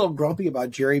 I was a little grumpy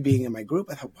about Jerry being in my group.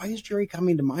 I thought, why is Jerry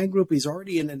coming to my group? He's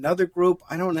already in another group.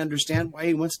 I don't understand why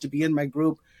he wants to be in my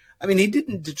group. I mean, he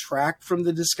didn't detract from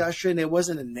the discussion. It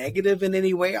wasn't a negative in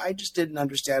any way. I just didn't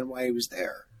understand why he was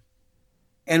there.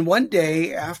 And one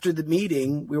day after the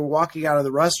meeting, we were walking out of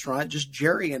the restaurant, just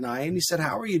Jerry and I, and he said,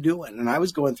 how are you doing? And I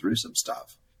was going through some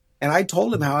stuff. And I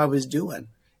told him how I was doing.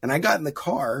 And I got in the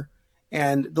car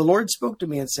and the Lord spoke to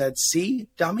me and said, see,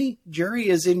 dummy, Jerry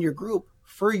is in your group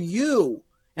for you.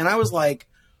 And I was like,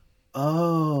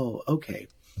 oh, okay.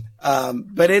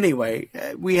 But anyway,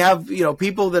 we have,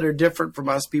 people that are different from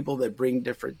us, people that bring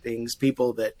different things,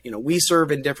 people that, we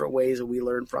serve in different ways and we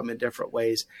learn from in different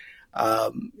ways.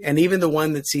 And even the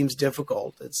one that seems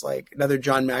difficult, it's like another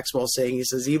John Maxwell saying, he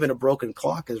says, even a broken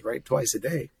clock is right twice a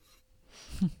day.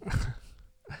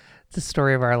 It's the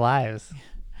story of our lives.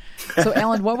 So,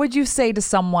 Alan, what would you say to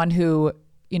someone who,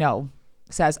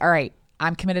 says, all right,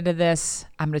 I'm committed to this.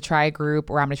 I'm going to try a group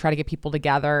or I'm going to try to get people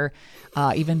together,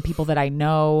 even people that I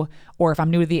know. Or if I'm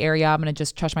new to the area, I'm going to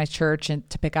just trust my church and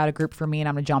to pick out a group for me and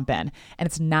I'm going to jump in. And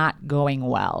it's not going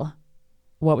well.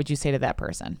 What would you say to that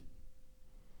person?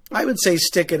 I would say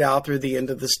stick it out through the end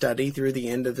of the study, through the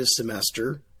end of the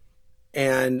semester.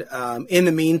 And in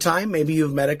the meantime, maybe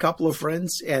you've met a couple of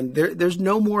friends and there's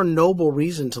no more noble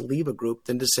reason to leave a group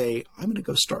than to say, I'm going to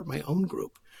go start my own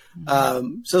group.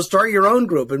 So start your own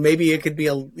group, and maybe it could be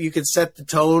you could set the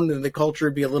tone and the culture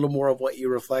would be a little more of what you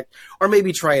reflect, or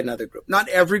maybe try another group. Not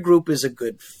every group is a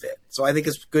good fit. So I think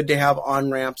it's good to have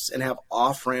on-ramps and have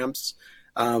off-ramps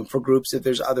for groups if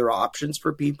there's other options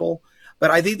for people.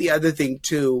 But I think the other thing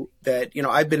too, that,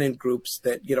 I've been in groups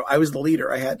that, I was the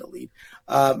leader. I had to lead.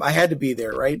 I had to be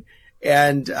there. Right.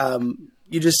 And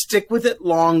you just stick with it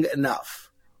long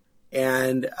enough.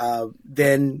 And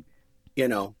then,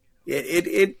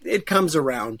 it comes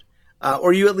around,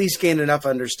 or you at least gain enough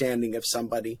understanding of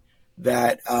somebody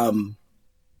that,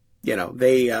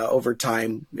 they over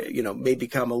time, may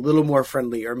become a little more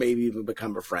friendly, or maybe even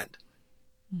become a friend.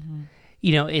 Mm-hmm.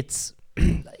 It's,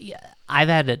 I've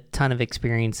had a ton of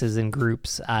experiences in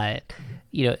groups,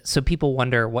 so people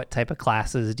wonder what type of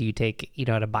classes do you take,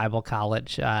 at a Bible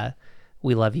college.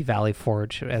 We love you, Valley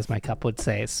Forge, as my cup would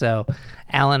say. So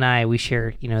Al and I, we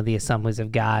share, the Assemblies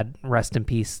of God, rest in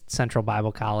peace, Central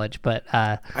Bible College. But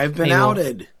I've been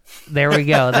outed. There we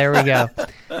go.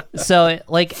 So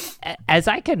as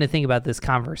I kind of think about this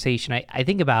conversation, I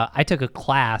think about, I took a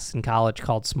class in college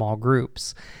called Small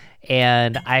Groups,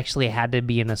 and I actually had to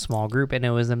be in a small group, and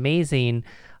it was amazing.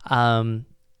 The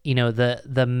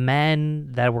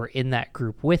men that were in that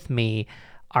group with me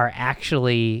are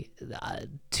actually,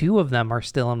 two of them are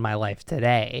still in my life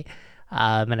today.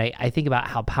 And I think about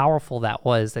how powerful that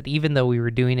was, that even though we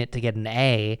were doing it to get an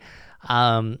A,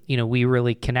 we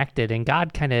really connected, and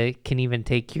God kind of can even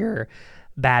take your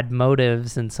bad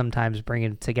motives and sometimes bring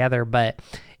it together. But,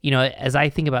 as I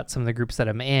think about some of the groups that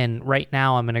I'm in right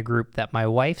now, I'm in a group that my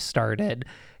wife started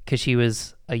because she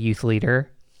was a youth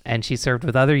leader and she served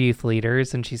with other youth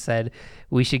leaders, and she said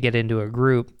we should get into a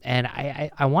group. And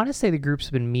I want to say the group's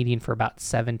been meeting for about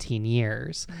 17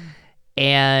 years.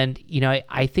 And,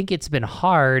 I think it's been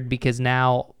hard because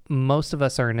now most of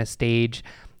us are in a stage,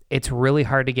 it's really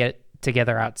hard to get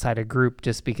together outside a group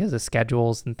just because of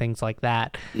schedules and things like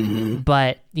that. Mm-hmm.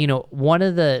 But, one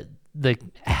of the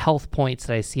health points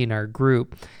that I see in our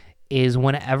group is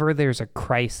whenever there's a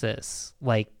crisis,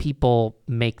 people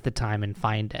make the time and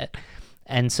find it.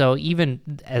 And so even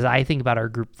as I think about our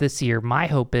group this year, my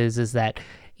hope is that,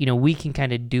 we can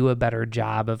kind of do a better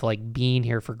job of being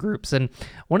here for groups. And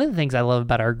one of the things I love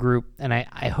about our group, and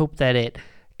I hope that it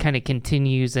kind of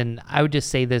continues, and I would just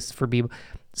say this for people,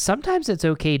 sometimes it's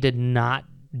okay to not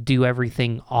do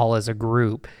everything all as a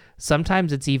group.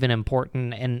 Sometimes it's even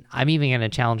important, and I'm even going to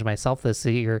challenge myself this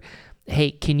year.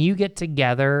 Hey, can you get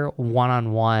together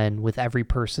one-on-one with every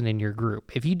person in your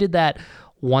group? If you did that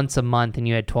once a month and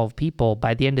you had 12 people,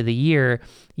 by the end of the year,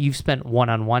 you've spent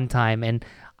one-on-one time. And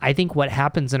I think what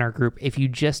happens in our group, if you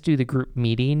just do the group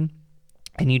meeting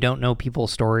and you don't know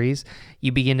people's stories,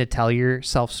 you begin to tell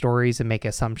yourself stories and make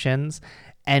assumptions.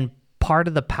 And part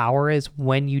of the power is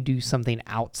when you do something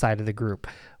outside of the group,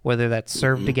 whether that's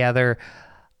serve together.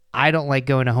 I don't like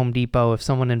going to Home Depot. If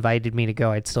someone invited me to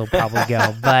go, I'd still probably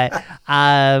go. But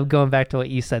going back to what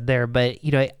you said there, but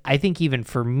I think even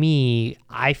for me,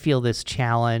 I feel this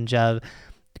challenge of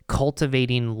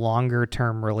cultivating longer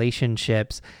term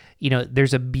relationships.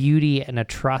 There's a beauty and a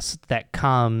trust that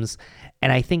comes,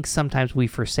 and I think sometimes we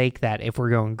forsake that if we're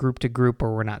going group to group,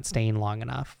 or we're not staying long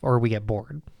enough, or we get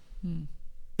bored.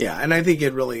 Yeah, and I think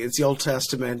it's the Old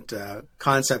Testament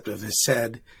concept of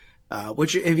Hesed.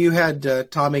 Which, have you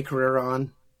had Tommy Carrera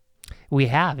on? We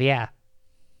have, yeah.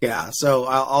 Yeah, so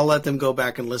I'll let them go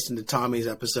back and listen to Tommy's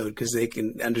episode because they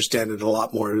can understand it a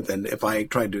lot more than if I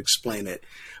tried to explain it.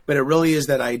 But it really is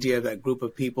that idea of that group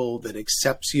of people that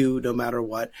accepts you no matter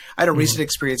what. I had a recent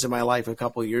experience in my life a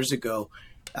couple of years ago,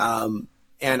 and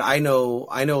I know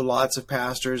lots of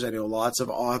pastors, I know lots of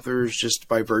authors just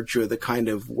by virtue of the kind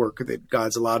of work that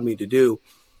God's allowed me to do.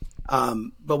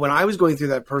 But when I was going through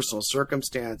that personal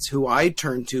circumstance, who I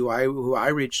turned to, who I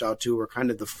reached out to, were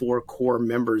kind of the 4 core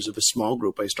members of a small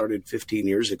group I started 15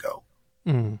 years ago,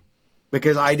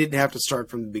 because I didn't have to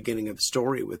start from the beginning of the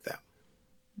story with them.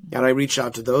 And I reached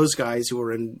out to those guys who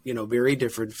were in, very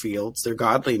different fields. They're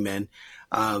godly men.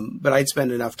 But I'd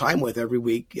spend enough time with every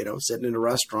week, sitting in a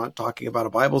restaurant talking about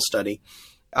a Bible study.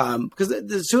 Because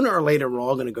sooner or later, we're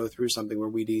all going to go through something where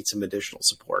we need some additional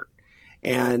support.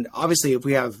 And obviously, if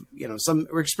we have,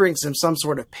 we're experiencing some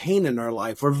sort of pain in our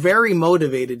life, we're very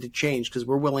motivated to change because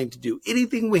we're willing to do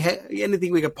anything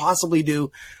we could possibly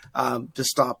do to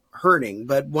stop hurting.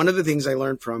 But one of the things I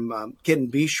learned from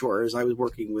Ken Beshore as I was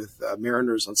working with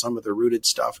Mariners on some of their rooted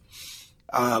stuff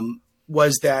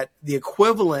was that the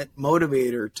equivalent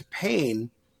motivator to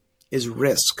pain is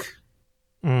risk.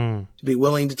 To be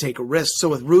willing to take a risk. So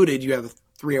with Rooted, you have a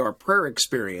 3-hour prayer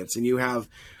experience, and you have,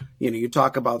 you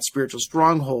talk about spiritual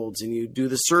strongholds, and you do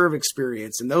the serve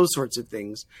experience and those sorts of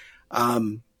things.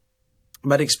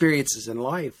 but experiences in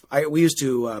life. We used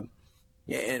to,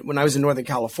 when I was in Northern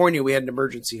California, we had an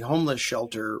emergency homeless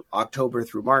shelter October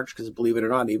through March, because believe it or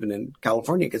not, even in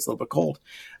California, it gets a little bit cold,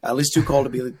 at least too cold to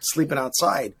be sleeping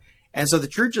outside. And so the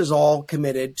church is all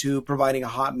committed to providing a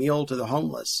hot meal to the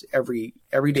homeless every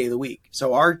day of the week.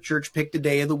 So our church picked a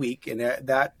day of the week, and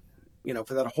that,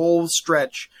 for that whole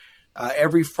stretch,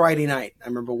 every Friday night, I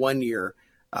remember one year,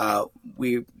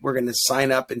 we were going to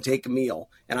sign up and take a meal.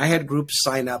 And I had groups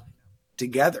sign up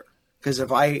together, because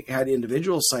if I had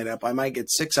individuals sign up, I might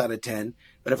get 6 out of 10.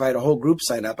 But if I had a whole group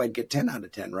sign up, I'd get 10 out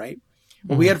of 10, right?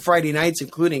 Well, we had Friday nights,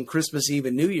 including Christmas Eve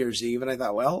and New Year's Eve. And I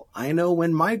thought, well, I know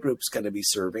when my group's going to be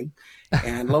serving.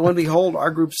 And lo and behold,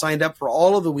 our group signed up for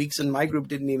all of the weeks, and my group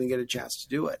didn't even get a chance to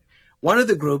do it. One of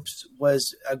the groups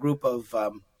was a group of,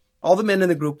 all the men in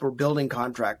the group were building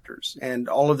contractors, and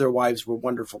all of their wives were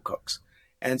wonderful cooks.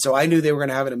 And so I knew they were going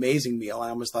to have an amazing meal. I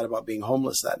almost thought about being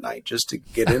homeless that night just to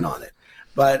get in on it.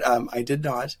 But I did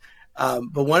not.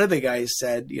 But one of the guys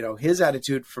said, his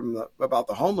attitude about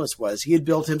the homeless was he had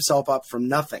built himself up from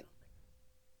nothing.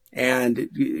 And,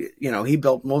 he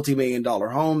built multi-million-dollar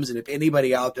homes. And if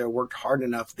anybody out there worked hard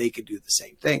enough, they could do the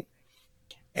same thing.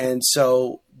 And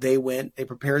so they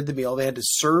prepared the meal. They had to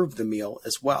serve the meal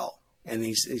as well. And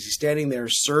he's standing there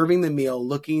serving the meal,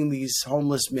 looking these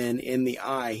homeless men in the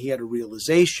eye. He had a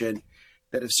realization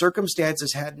that if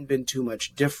circumstances hadn't been too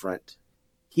much different,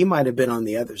 he might have been on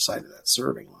the other side of that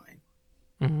serving line.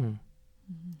 Mm-hmm.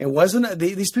 It wasn't,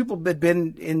 these people had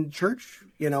been in church,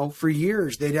 for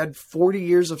years. They'd had 40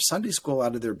 years of Sunday school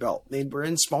out of their belt. They were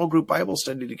in small group Bible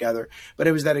study together, but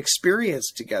it was that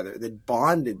experience together that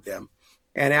bonded them.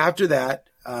 And after that,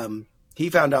 he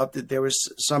found out that there was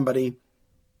somebody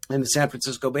in the San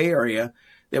Francisco Bay Area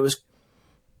that was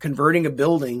converting a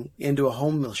building into a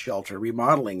homeless shelter,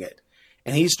 remodeling it.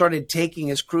 And he started taking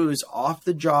his crews off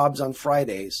the jobs on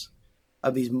Fridays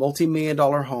of these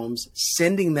multi-million-dollar homes,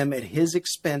 sending them at his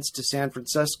expense to San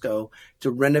Francisco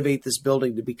to renovate this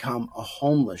building to become a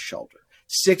homeless shelter.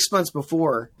 6 months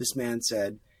before, this man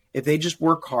said, if they just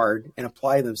work hard and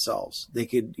apply themselves, they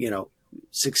could,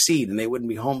 succeed, and they wouldn't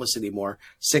be homeless anymore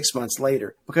 6 months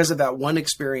later, because of that one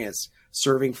experience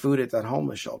serving food at that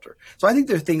homeless shelter. So I think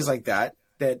there are things like that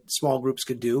small groups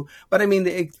could do. But I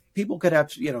mean, people could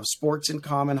have, sports in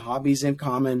common, hobbies in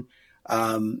common.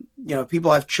 If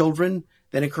people have children,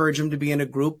 then encourage them to be in a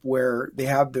group where they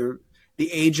have the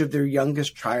age of their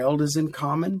youngest child is in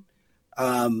common.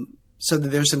 So that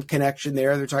there's some connection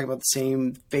there. They're talking about the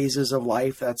same phases of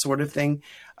life, that sort of thing.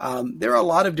 There are a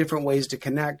lot of different ways to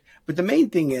connect, but the main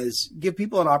thing is give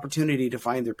people an opportunity to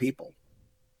find their people.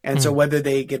 And so whether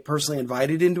they get personally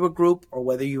invited into a group, or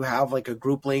whether you have like a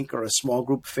group link or a small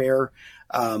group fair,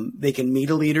 they can meet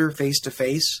a leader face to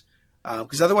face.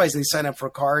 Because otherwise they sign up for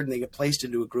a card and they get placed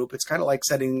into a group. It's kind of like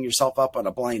setting yourself up on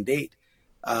a blind date.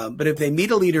 But if they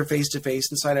meet a leader face to face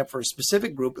and sign up for a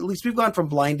specific group, at least we've gone from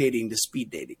blind dating to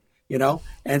speed dating,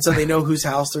 and so they know whose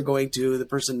house they're going to. The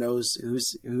person knows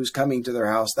who's coming to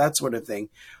their house, that sort of thing.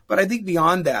 But I think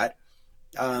beyond that,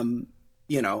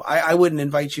 I wouldn't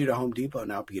invite you to Home Depot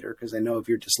now, Peter, because I know of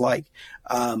your dislike.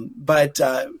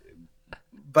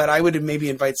 But I would maybe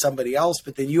invite somebody else,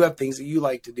 but then you have things that you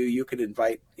like to do. You could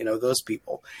invite, those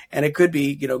people. And it could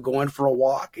be, going for a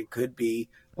walk. It could be,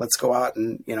 let's go out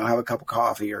and, have a cup of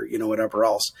coffee or, whatever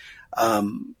else.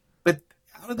 But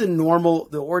out of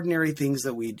the ordinary things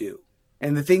that we do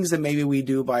and the things that maybe we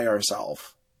do by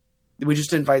ourselves, we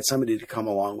just invite somebody to come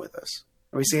along with us.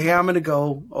 And we say, hey, I'm going to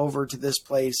go over to this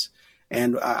place.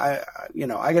 And I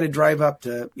got to drive up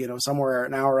to, somewhere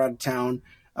an hour out of town.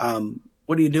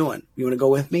 What are you doing? You want to go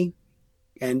with me?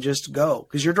 And just go,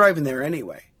 because you're driving there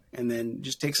anyway. And then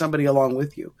just take somebody along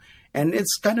with you. And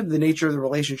it's kind of the nature of the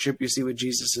relationship you see with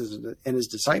Jesus and his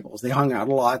disciples. They hung out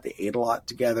a lot. They ate a lot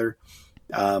together.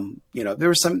 There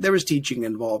was teaching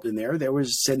involved in there. There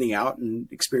was sending out and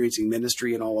experiencing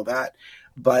ministry and all of that.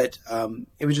 But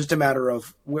it was just a matter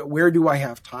of where do I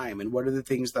have time, and what are the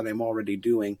things that I'm already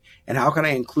doing, and how can I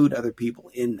include other people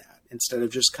in that, instead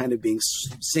of just kind of being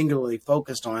singularly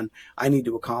focused on, I need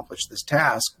to accomplish this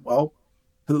task. Well,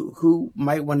 who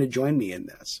might want to join me in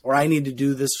this? Or I need to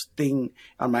do this thing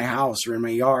on my house or in my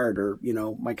yard or,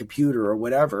 my computer or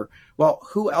whatever. Well,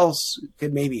 who else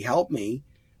could maybe help me?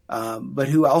 But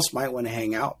who else might want to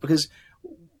hang out? Because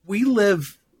we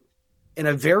live in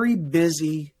a very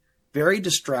busy, very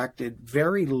distracted,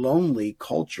 very lonely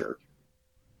culture.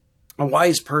 A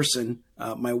wise person,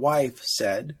 my wife,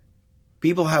 said,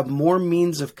 people have more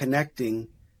means of connecting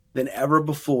than ever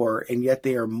before, and yet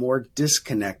they are more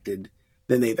disconnected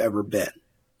than they've ever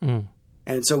been.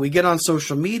 And so we get on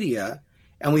social media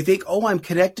And we think, oh, I'm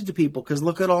connected to people because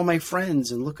look at all my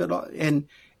friends and look at all, and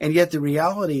yet the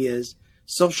reality is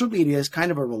social media is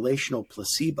kind of a relational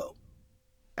placebo.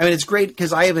 I mean, it's great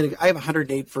because I have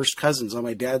 108 first cousins on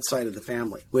my dad's side of the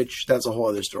family, which that's a whole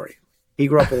other story. He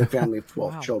grew up with a family of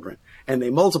 12 Wow. children, and they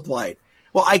multiplied.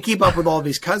 Well, I keep up with all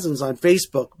these cousins on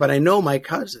Facebook, but I know my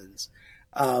cousins.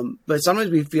 But sometimes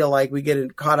we feel like we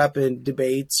get caught up in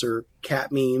debates or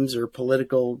cat memes or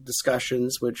political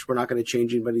discussions, which we're not going to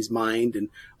change anybody's mind, and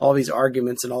all these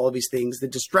arguments and all of these things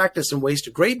that distract us and waste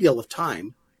a great deal of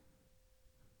time.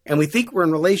 And we think we're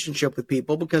in relationship with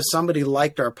people because somebody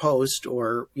liked our post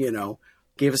or,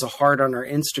 gave us a heart on our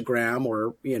Instagram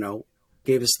or,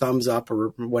 gave us thumbs up or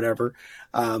whatever,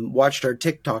 watched our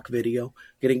TikTok video,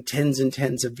 getting tens and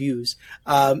tens of views.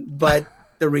 But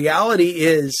the reality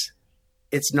is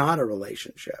it's not a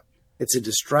relationship. It's a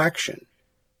distraction.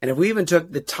 And if we even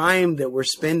took the time that we're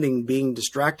spending being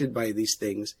distracted by these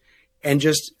things and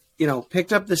just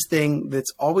picked up this thing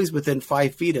that's always within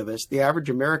 5 feet of us, the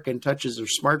average American touches their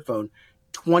smartphone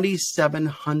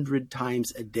 2,700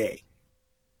 times a day.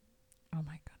 Oh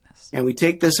my goodness. And we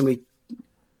take this and we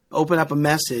open up a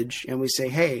message and we say,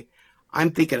 hey,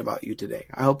 I'm thinking about you today.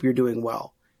 I hope you're doing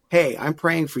well. Hey, I'm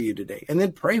praying for you today. And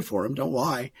then pray for them. Don't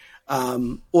lie.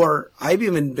 Or I've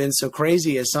even been so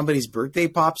crazy as somebody's birthday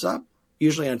pops up,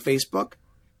 usually on Facebook,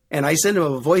 and I send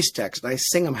them a voice text and I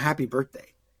sing them happy birthday.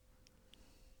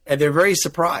 And they're very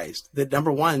surprised that,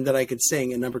 number one, that I could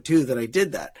sing, and number two, that I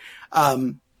did that.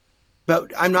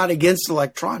 But I'm not against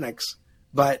electronics,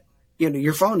 but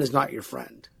your phone is not your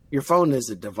friend. Your phone is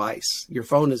a device. Your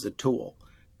phone is a tool.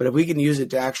 But if we can use it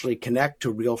to actually connect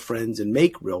to real friends and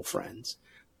make real friends,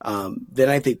 then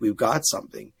I think we've got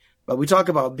something. But we talk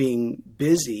about being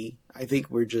busy. I think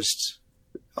we're just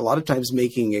a lot of times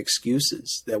making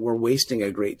excuses that we're wasting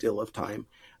a great deal of time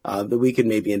that we could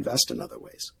maybe invest in other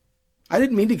ways. I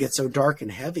didn't mean to get so dark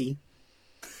and heavy.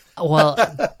 Well,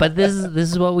 but this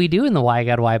is what we do in the Why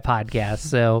God Why podcast.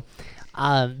 So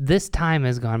this time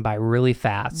has gone by really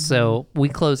fast. Mm-hmm. So we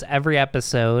close every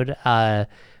episode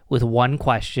with one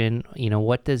question.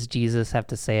 What does Jesus have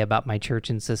to say about my church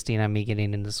insisting on me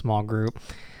getting into small group?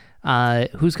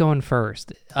 Who's going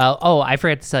first? I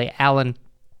forgot to tell you, Alan,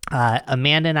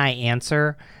 Amanda and I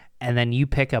answer, and then you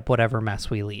pick up whatever mess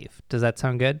we leave. Does that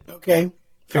sound good? Okay.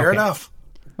 Fair enough.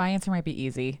 My answer might be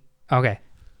easy. Okay.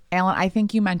 Alan, I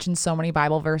think you mentioned so many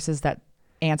Bible verses that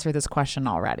answer this question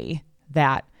already,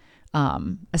 that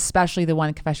especially the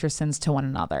one, confess your sins to one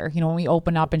another. When we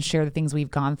open up and share the things we've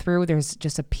gone through, there's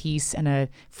just a peace and a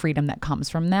freedom that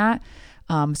comes from that.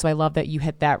 So I love that you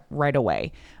hit that right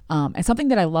away. And something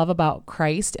that I love about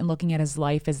Christ and looking at his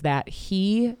life is that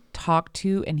he talked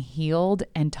to and healed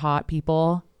and taught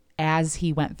people as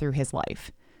he went through his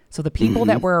life. So the people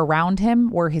that were around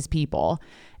him were his people.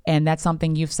 And that's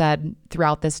something you've said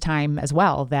throughout this time as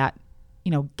well, that,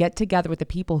 get together with the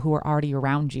people who are already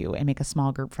around you and make a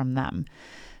small group from them.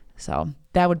 So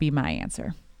that would be my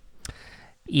answer.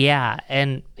 Yeah.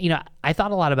 And, I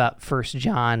thought a lot about 1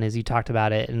 John as you talked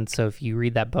about it. And so if you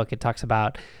read that book, it talks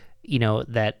about,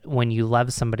 that when you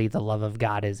love somebody, the love of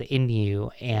God is in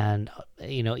you. And,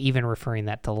 even referring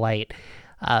that to light,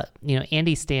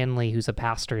 Andy Stanley, who's a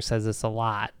pastor, says this a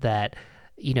lot, that,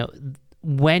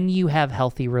 when you have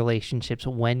healthy relationships,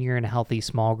 when you're in a healthy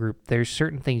small group, there's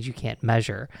certain things you can't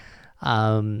measure.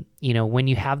 When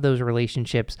you have those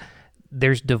relationships,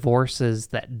 there's divorces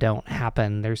that don't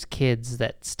happen. There's kids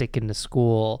that stick into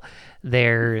school.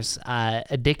 There's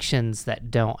addictions that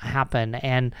don't happen.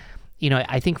 And,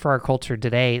 I think for our culture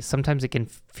today, sometimes it can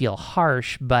feel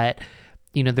harsh, but,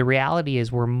 the reality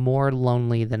is we're more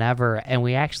lonely than ever, and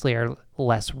we actually are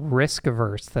less risk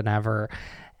averse than ever,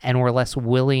 and we're less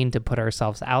willing to put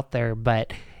ourselves out there.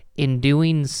 But in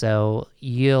doing so,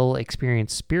 you'll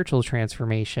experience spiritual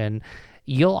transformation.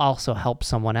 You'll also help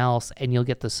someone else, and you'll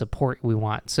get the support we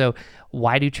want. So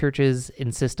why do churches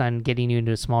insist on getting you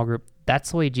into a small group?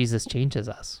 That's the way Jesus changes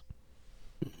us.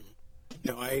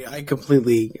 No, I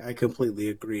completely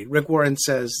agree. Rick Warren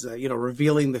says,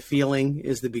 revealing the feeling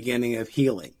is the beginning of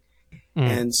healing.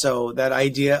 And so that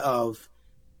idea of,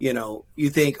 you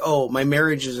think, oh, my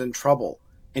marriage is in trouble.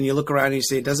 And you look around and you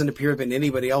say, it doesn't appear that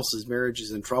anybody else's marriage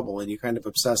is in trouble. And you kind of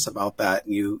obsess about that.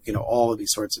 And all of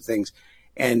these sorts of things.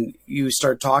 And you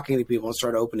start talking to people and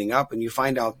start opening up, and you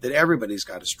find out that everybody's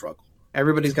got a struggle.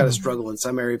 Everybody's got a struggle in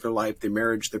some area of their life, their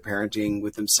marriage, their parenting,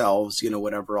 with themselves,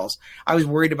 whatever else. I was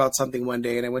worried about something one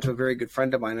day, and I went to a very good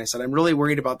friend of mine. And I said, I'm really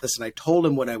worried about this. And I told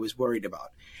him what I was worried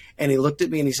about. And he looked at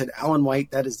me and he said, Alan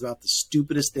White, that is about the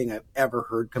stupidest thing I've ever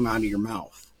heard come out of your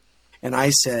mouth. And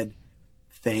I said,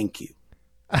 thank you.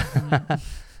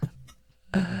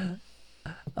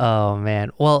 Oh,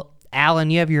 man. Well, Alan,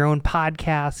 you have your own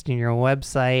podcast and your own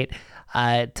website.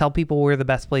 Tell people where the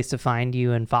best place to find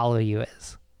you and follow you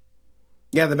is.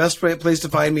 Yeah, the best place to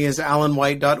find me is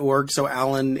alanwhite.org. So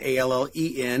Alan,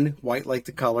 A-L-L-E-N, white like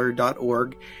the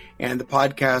color.org. And the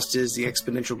podcast is the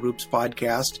Exponential Groups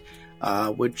Podcast,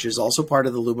 which is also part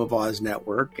of the Loom of Oz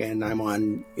network. And I'm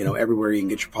on, everywhere you can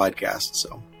get your podcasts.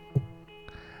 So.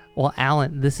 Well,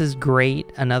 Alan, this is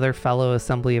great. Another fellow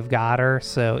Assembly of Godder.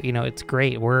 So, it's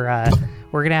great. We're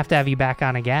going to have you back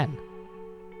on again.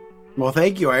 Well,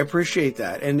 thank you. I appreciate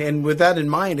that. And with that in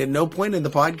mind, at no point in the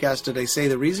podcast did I say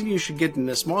the reason you should get in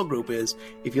a small group is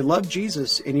if you love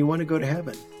Jesus and you want to go to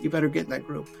heaven, you better get in that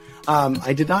group.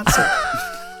 I did not say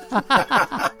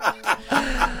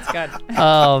That's good.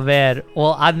 Oh, man.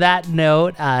 Well, on that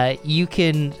note, you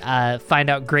can find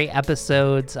out great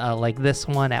episodes like this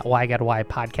one at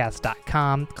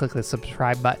whygodwhypodcast.com. Click the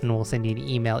subscribe button. We'll send you an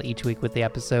email each week with the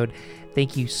episode.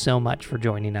 Thank you so much for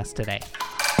joining us today.